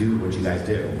time to do what you guys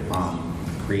do.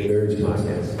 Create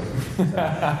podcasts.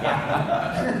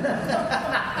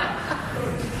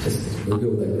 We'll go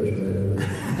with that question.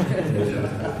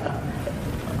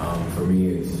 For me,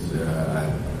 it's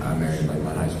I married like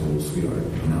my high school sweetheart.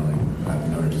 I've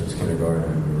known her since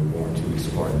kindergarten. We were born 2 weeks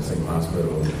apart in the same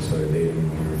hospital. Started dating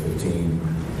when we were 15.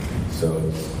 So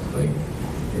it's like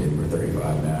we're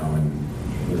 35 now, and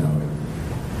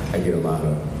I get a lot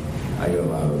of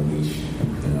leash.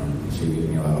 She gives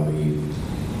me a lot of lead.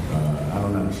 I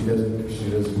don't know. She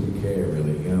doesn't care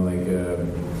really.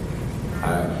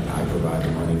 I provide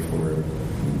the money for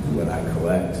what I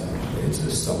collect. It's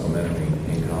a supplementary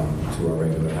income to our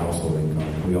regular household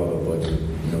income. We all have a budget.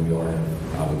 We all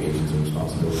have obligations and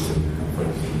responsibilities that come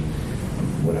first.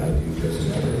 What I do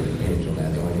doesn't ever hinge on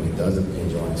that. The only thing it doesn't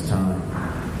hinge on is time.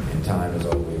 And time is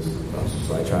always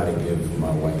so I try to give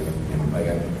my wife, and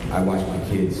I watch my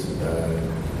kids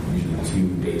usually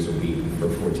 2 days a week for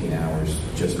 14 hours,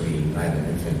 just me. I have an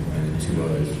infant and 2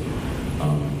 others.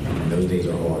 And those days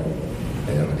are hard.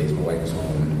 And the days my wife is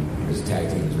home, and this tag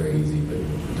team is very easy, but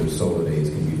those solo days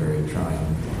can be very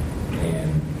trying.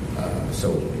 And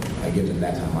so I give them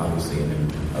that time, obviously, and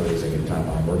then other days I give time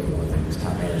while I'm working on things,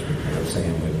 time management, like I was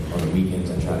saying. But on the weekends,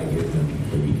 I try to give them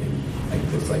the weekend. Like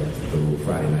it's like the little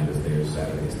Friday night is theirs,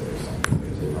 Saturday is theirs, Sunday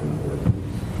is theirs if I'm not working.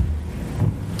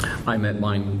 I met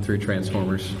mine through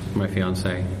Transformers, my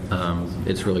fiance.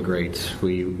 It's really great.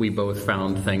 We both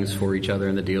found things for each other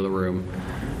in the dealer room,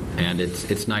 and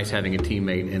it's nice having a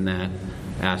teammate in that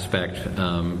aspect.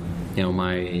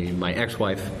 My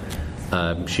ex-wife,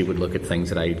 she would look at things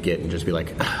that I'd get and just be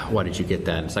like, why did you get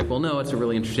that? And it's like, well, no, it's a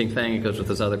really interesting thing. It goes with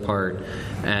this other part.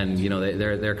 And,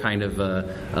 they're kind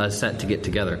of set to get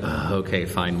together. Okay,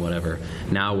 fine, whatever.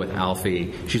 Now with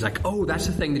Alfie, she's like, oh, that's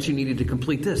the thing that you needed to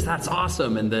complete this. That's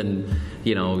awesome. And then,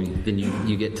 then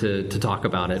you get to talk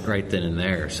about it right then and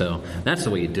there. So that's the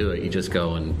way you do it. You just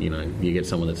go and, you get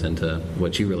someone that's into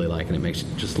what you really like, and it makes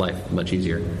just life much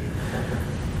easier.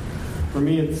 For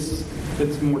me, it's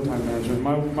more time management.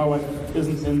 My wife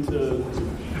isn't into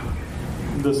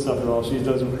this stuff at all. She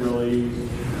doesn't really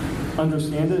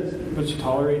understand it, but she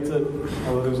tolerates it,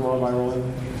 although there's a lot of eye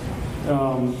rolling.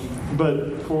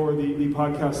 But for the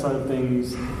podcast side of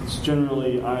things, it's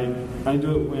generally I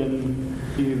do it when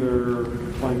either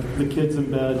like the kid's in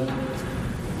bed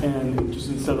and just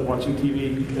instead of watching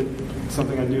TV, it's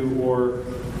something I do, or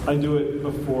I do it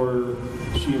before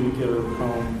she and the kid are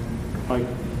home. Like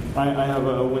I have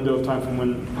a window of time from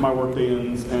when my work day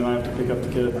ends and I have to pick up the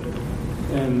kid,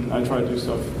 and I try to do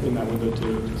stuff in that window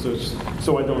too.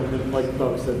 So I don't, like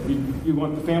Bob said, you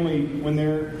want the family when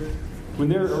they're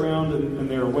around and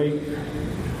they're awake.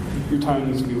 Your time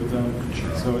needs to be with them.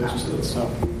 So it's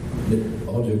tough.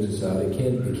 All jokes aside, it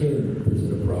can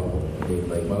present a problem. I mean,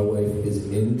 like my wife is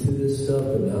into this stuff,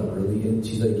 but not really into.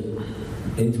 She's like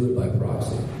into it by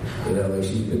proxy.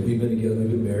 We've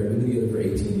been married, we've been together for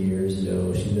 18 years.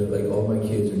 She knows like all my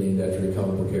kids are named after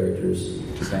comic book characters.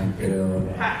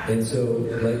 And so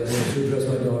like when she dressed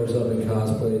my daughters up in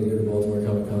cosplay to go to Baltimore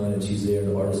Comic Con, and she's there in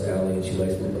the Artist Alley, and she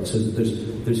likes it. So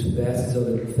there's facets of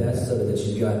it that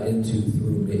she's got into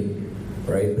through me,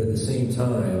 right? But at the same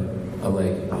time, I'm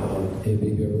like, hey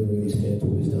baby, I really need these fan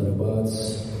toys down at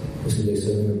Bots. It's gonna be like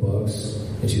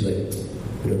 $700, and she's like,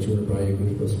 don't you want to buy your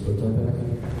Ghostbusters proton pack?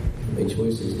 Make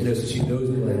choices, so she knows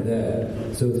me like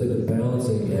that. So it's like a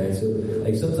balancing act. So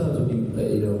like sometimes when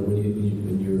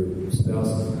when your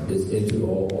spouse is into it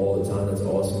all the time, that's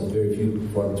awesome. Very few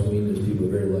far between. There's people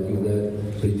who are very lucky with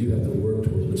that, but you do have to work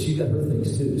towards but she got her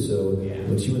things too. So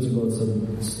when she went to go on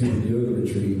some stupid yoga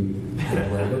retreat,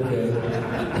 I'm like, okay.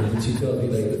 And then she tells me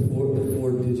like the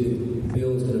four-digit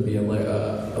bill is going to be. I'm like,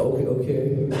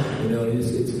 okay. You know,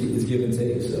 it's give and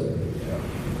take. So.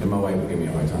 And my wife gave me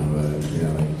a hard time about it. You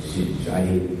know, like I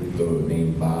hate the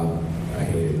name Bob. I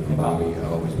hate it. Bobby.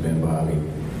 I've always been Bobby.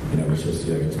 You know, she'll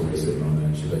see like a toy sitting on there,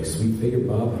 and she's like, "Sweet figure,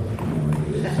 Bob."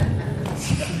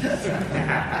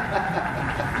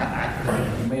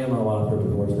 Me and my wife are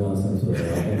divorced now since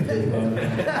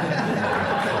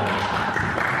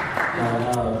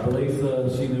Belisa,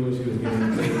 she knew what she was getting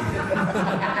into.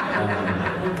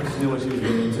 She knew what she was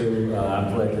getting into.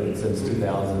 I've collected since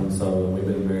 2000, so we've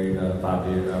been married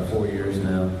 4 years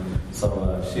now.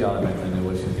 So she automatically knew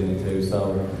what she was getting into.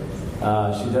 So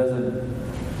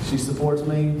she supports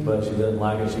me, but she doesn't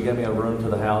like it. She gave me a room to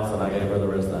the house, and I gave her the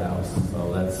rest of the house.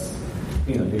 So that's,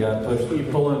 you got to push. You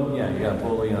pull in, you got to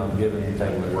pull, give and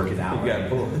take. Work it out. You got to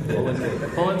pull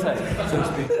and take, so to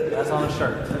speak. That's on a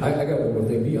shirt. I got one more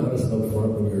thing. Be honest up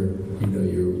front when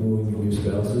you're wooing your new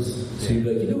spouses. So you're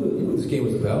like, you know what this game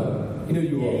was about. You know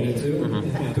you walk into.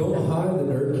 Don't hide the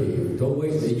nerd cave. Don't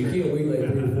wait. You can't wait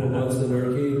like 3 or 4 months in the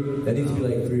nerd cave. That needs to be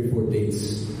like 3 or 4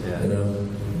 dates. Yeah. You know.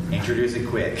 Introduce it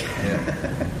quick.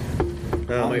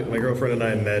 My girlfriend and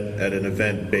I met at an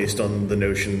event based on the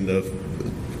notion of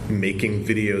making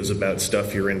videos about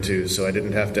stuff you're into, so I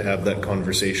didn't have to have that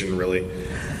conversation really.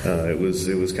 It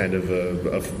was kind of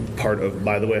a part of.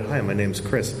 By the way, hi, my name's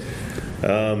Chris.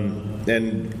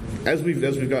 And as we've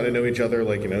gotten to know each other,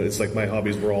 it's like my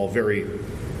hobbies were all very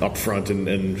upfront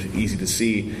and easy to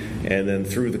see, and then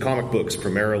through the comic books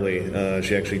primarily,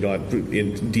 she actually got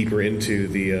deeper into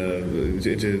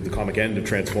the comic end of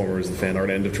Transformers, the fan art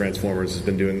end of Transformers. Has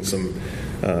been doing some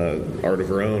art of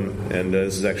her own, and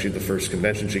this is actually the first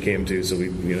convention she came to. So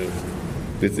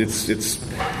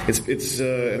it's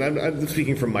and I'm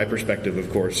speaking from my perspective,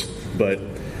 of course, but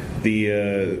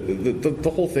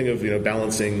the whole thing of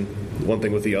balancing one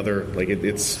thing with the other,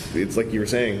 it's like you were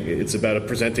saying, it's about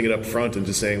presenting it up front and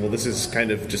just saying, well, this is kind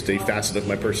of just a facet of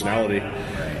my personality.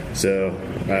 So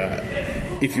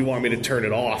if you want me to turn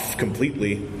it off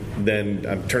completely, then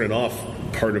I'm turning off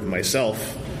part of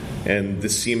myself. And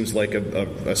this seems like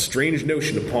a strange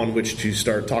notion upon which to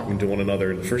start talking to one another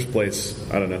in the first place.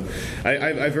 I don't know.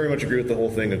 I very much agree with the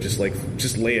whole thing of just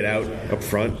lay it out up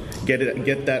front.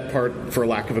 Get that part, for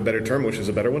lack of a better term, which is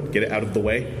a better one, get it out of the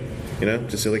way.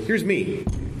 Just say here's me.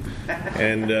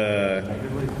 And,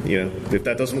 if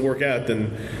that doesn't work out,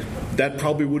 then that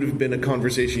probably would have been a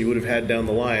conversation you would have had down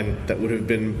the line that would have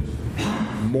been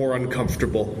more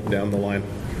uncomfortable down the line.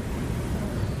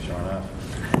 Sure enough.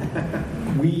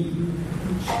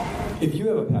 If you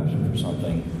have a passion for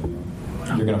something,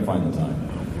 you're going to find the time.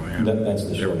 That's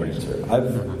the short answer.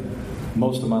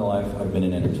 Most of my life, I've been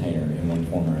an entertainer in one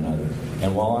form or another.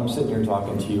 And while I'm sitting here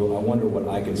talking to you, I wonder what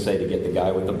I could say to get the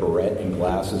guy with the beret and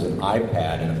glasses and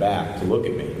iPad in the back to look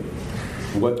at me.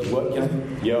 What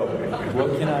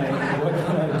can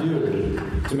I do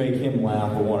to make him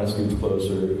laugh or want to scoot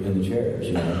closer in the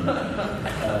chairs?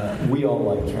 We all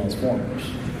like Transformers,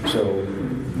 so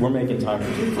we're making time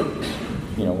for two things.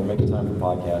 We're making time for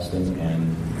podcasting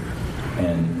and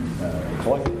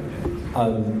collecting.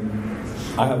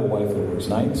 I have a wife that works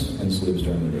nights and sleeps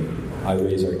during the day. I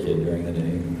raise our kid during the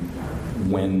day.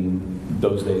 When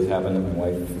those days happen that my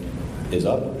wife is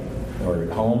up or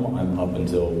at home, I'm up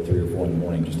until 3 or 4 in the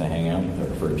morning just to hang out with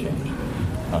her for a change.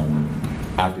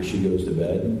 After she goes to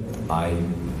bed, I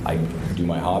do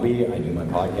my hobby, I do my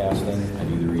podcasting, I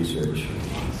do the research.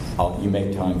 You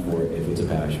make time for it if it's a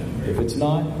passion. If it's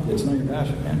not your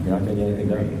passion, man. You're not going to get anything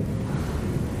done.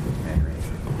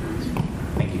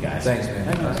 Thank you, guys. Thanks,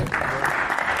 man.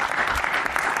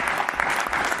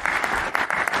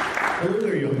 Hello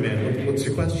there, young man. What's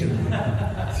your question?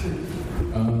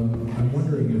 I'm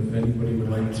wondering if anybody would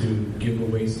like to give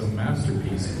away some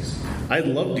masterpieces. I'd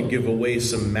love to give away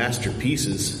some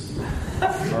masterpieces.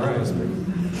 All right.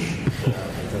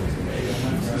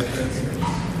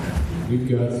 We've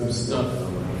got some stuff,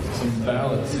 some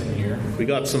ballots in here. We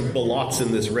got some ballots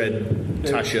in this red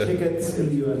Tasha. Tickets in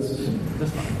the U.S.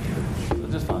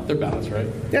 Just fine. They're ballots, right?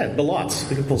 Yeah, ballots.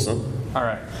 We can pull some. All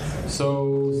right.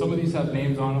 So some of these have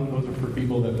names on them. Those are for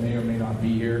people that may or may not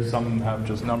be here. Some have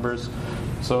just numbers.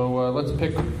 So let's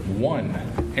pick one.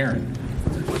 Aaron.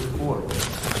 Which 4?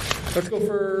 Let's go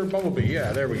for Bumblebee.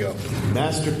 Yeah, there we go.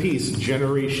 Masterpiece,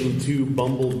 Generation 2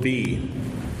 Bumblebee.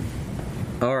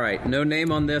 All right, no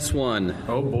name on this one.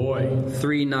 Oh boy.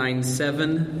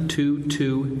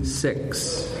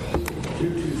 397226.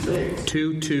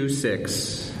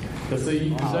 226. Is that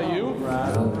you?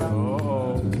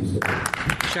 Oh.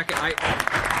 Check it.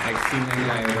 I see the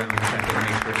guy around and check it,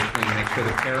 make sure it's clean, make sure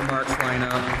the tear marks line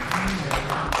up.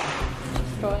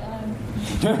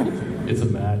 It's a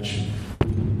match.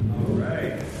 All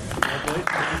right.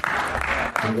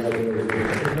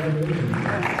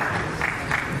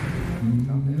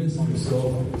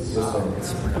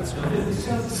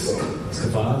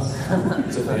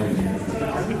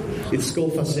 It's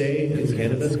Skullface in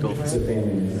Canada. It's a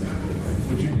family.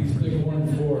 Would you please pick one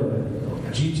for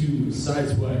G2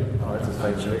 Sidesway? Oh, that's a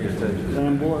fight trigger too.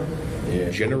 Lambor. Yeah.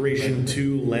 Generation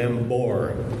 2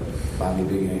 Lambor. Bobby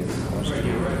Big Hands. Is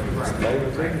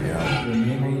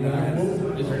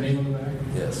her name on the back?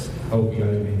 Yes. Oh, you got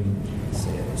it.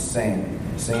 Sam.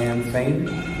 Sam Fane.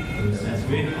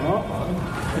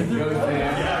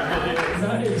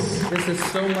 This is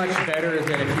so much better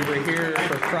than if you were here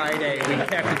for Friday. We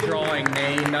kept drawing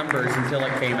numbers until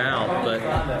it came out,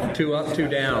 but 2 up, 2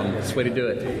 down. That's the way to do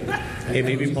it. Hey,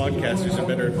 maybe podcasters are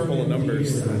better full of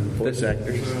numbers than voice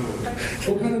actors.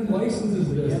 What kind of license is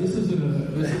this? This isn't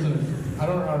I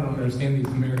don't understand these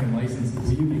American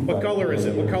licenses. What color is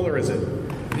it? What color is it?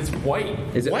 It's white.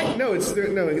 Is it white? No, it's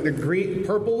the green.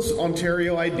 Purple's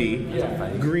Ontario ID.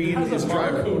 Yeah. Green it has is a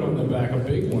driver. barcode on the back, a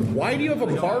big one. Why do you have a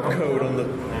barcode on the?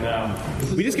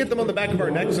 We just get them on the back of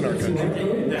our necks in our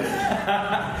country.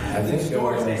 I think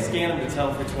stores they scan them to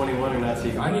tell if you're 21 or not. So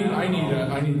you can I need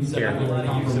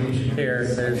confirmation. Here,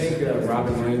 I think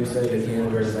Robin Williams said that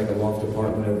Canada is like a loft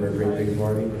apartment over a great big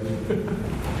party.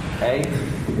 Hey.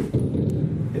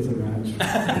 It's a match.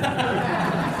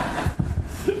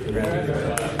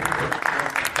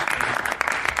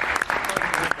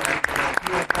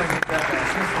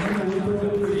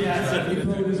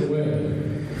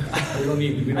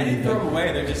 I didn't throw them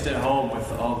away. They're just at home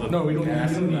with all the no. We don't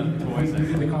gas need and the toys. We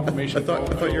need the confirmation. I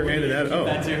thought you were handing that. Oh,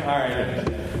 That too. All right.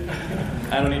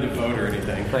 I don't need to vote or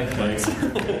anything. Thanks.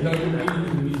 No, we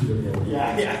need you to vote.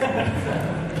 Yeah.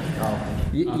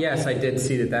 Yes, I did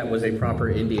see that was a proper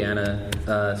Indiana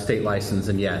state license,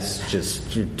 and yes,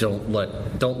 just don't let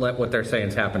what they're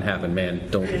saying happen, man.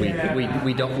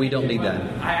 We don't need that.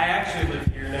 I actually live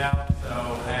here now,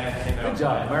 so Good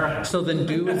job, America. So then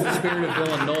do in the spirit of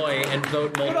Illinois and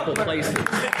vote multiple places.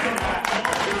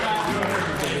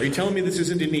 Are you telling me this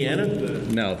isn't Indiana?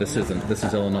 No, this isn't. This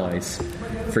is Illinois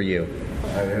for you.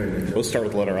 We'll start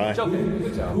with the letter I.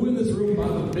 Who in this room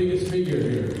bought the biggest figure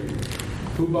here?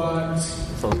 Who bought?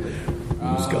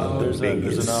 Who's got the biggest?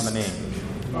 There's a nominee.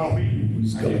 Oh, me.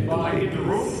 Who's got the in the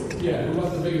room? Yeah, who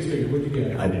bought the biggest figure? What'd you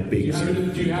get? I'm biggest. Do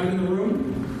you have it in the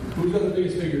room? Who's got the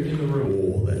biggest figure in the room?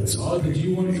 Oh, that's. Oh, the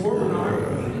G1 Torpenar.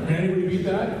 Can anybody beat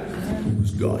that?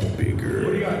 Who's got bigger?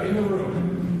 What do you got in the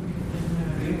room?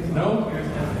 No?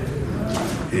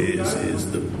 This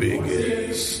is the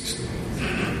biggest.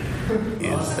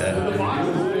 Is that? The box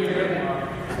is bigger.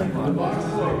 The box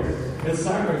is bigger. It's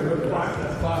sideways, but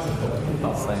that's classical.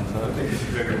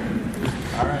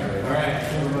 All right.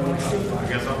 I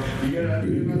guess I'll. You get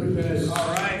another finish. All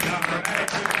right.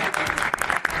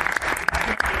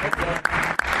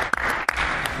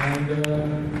 And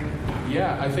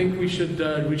yeah, I think we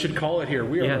should call it here.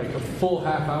 We are like a full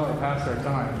half hour past our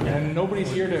time, and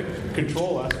nobody's here to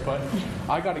control us. But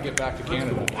I got to get back to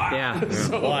Canada. Yeah.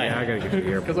 Why? I got to get to the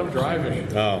airport because I'm driving.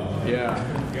 Oh. Yeah.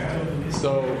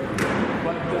 So,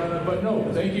 but no,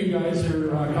 thank you guys for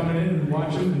coming in and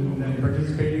watching and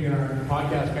participating in our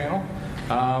podcast panel.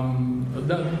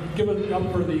 Give it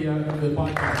up for the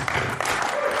podcast.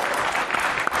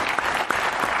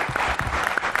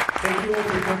 Thank you all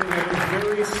for coming. Have a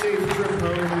very safe trip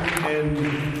home,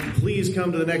 and please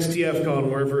come to the next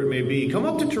TFCon, wherever it may be. Come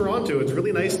up to Toronto. It's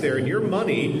really nice there, and your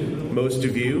money, most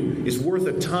of you, is worth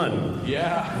a ton.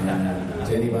 Yeah.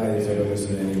 To anybody that's ever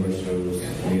listened to any of our shows,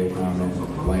 leave a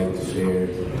comment, like, share.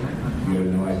 You have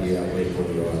no idea how grateful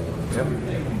we are.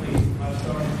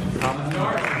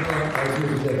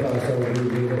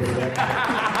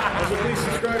 Also, please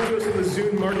subscribe to us in the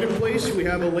Zune Marketplace. We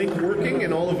have a link working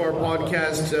in all of our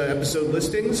podcast episode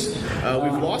listings.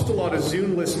 We've lost a lot of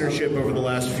Zune listenership over the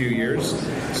last few years,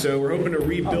 so we're hoping to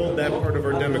rebuild that part of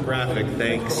our demographic.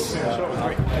 Thanks.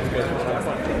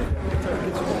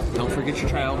 Don't forget your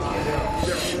child.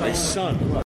 My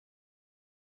son.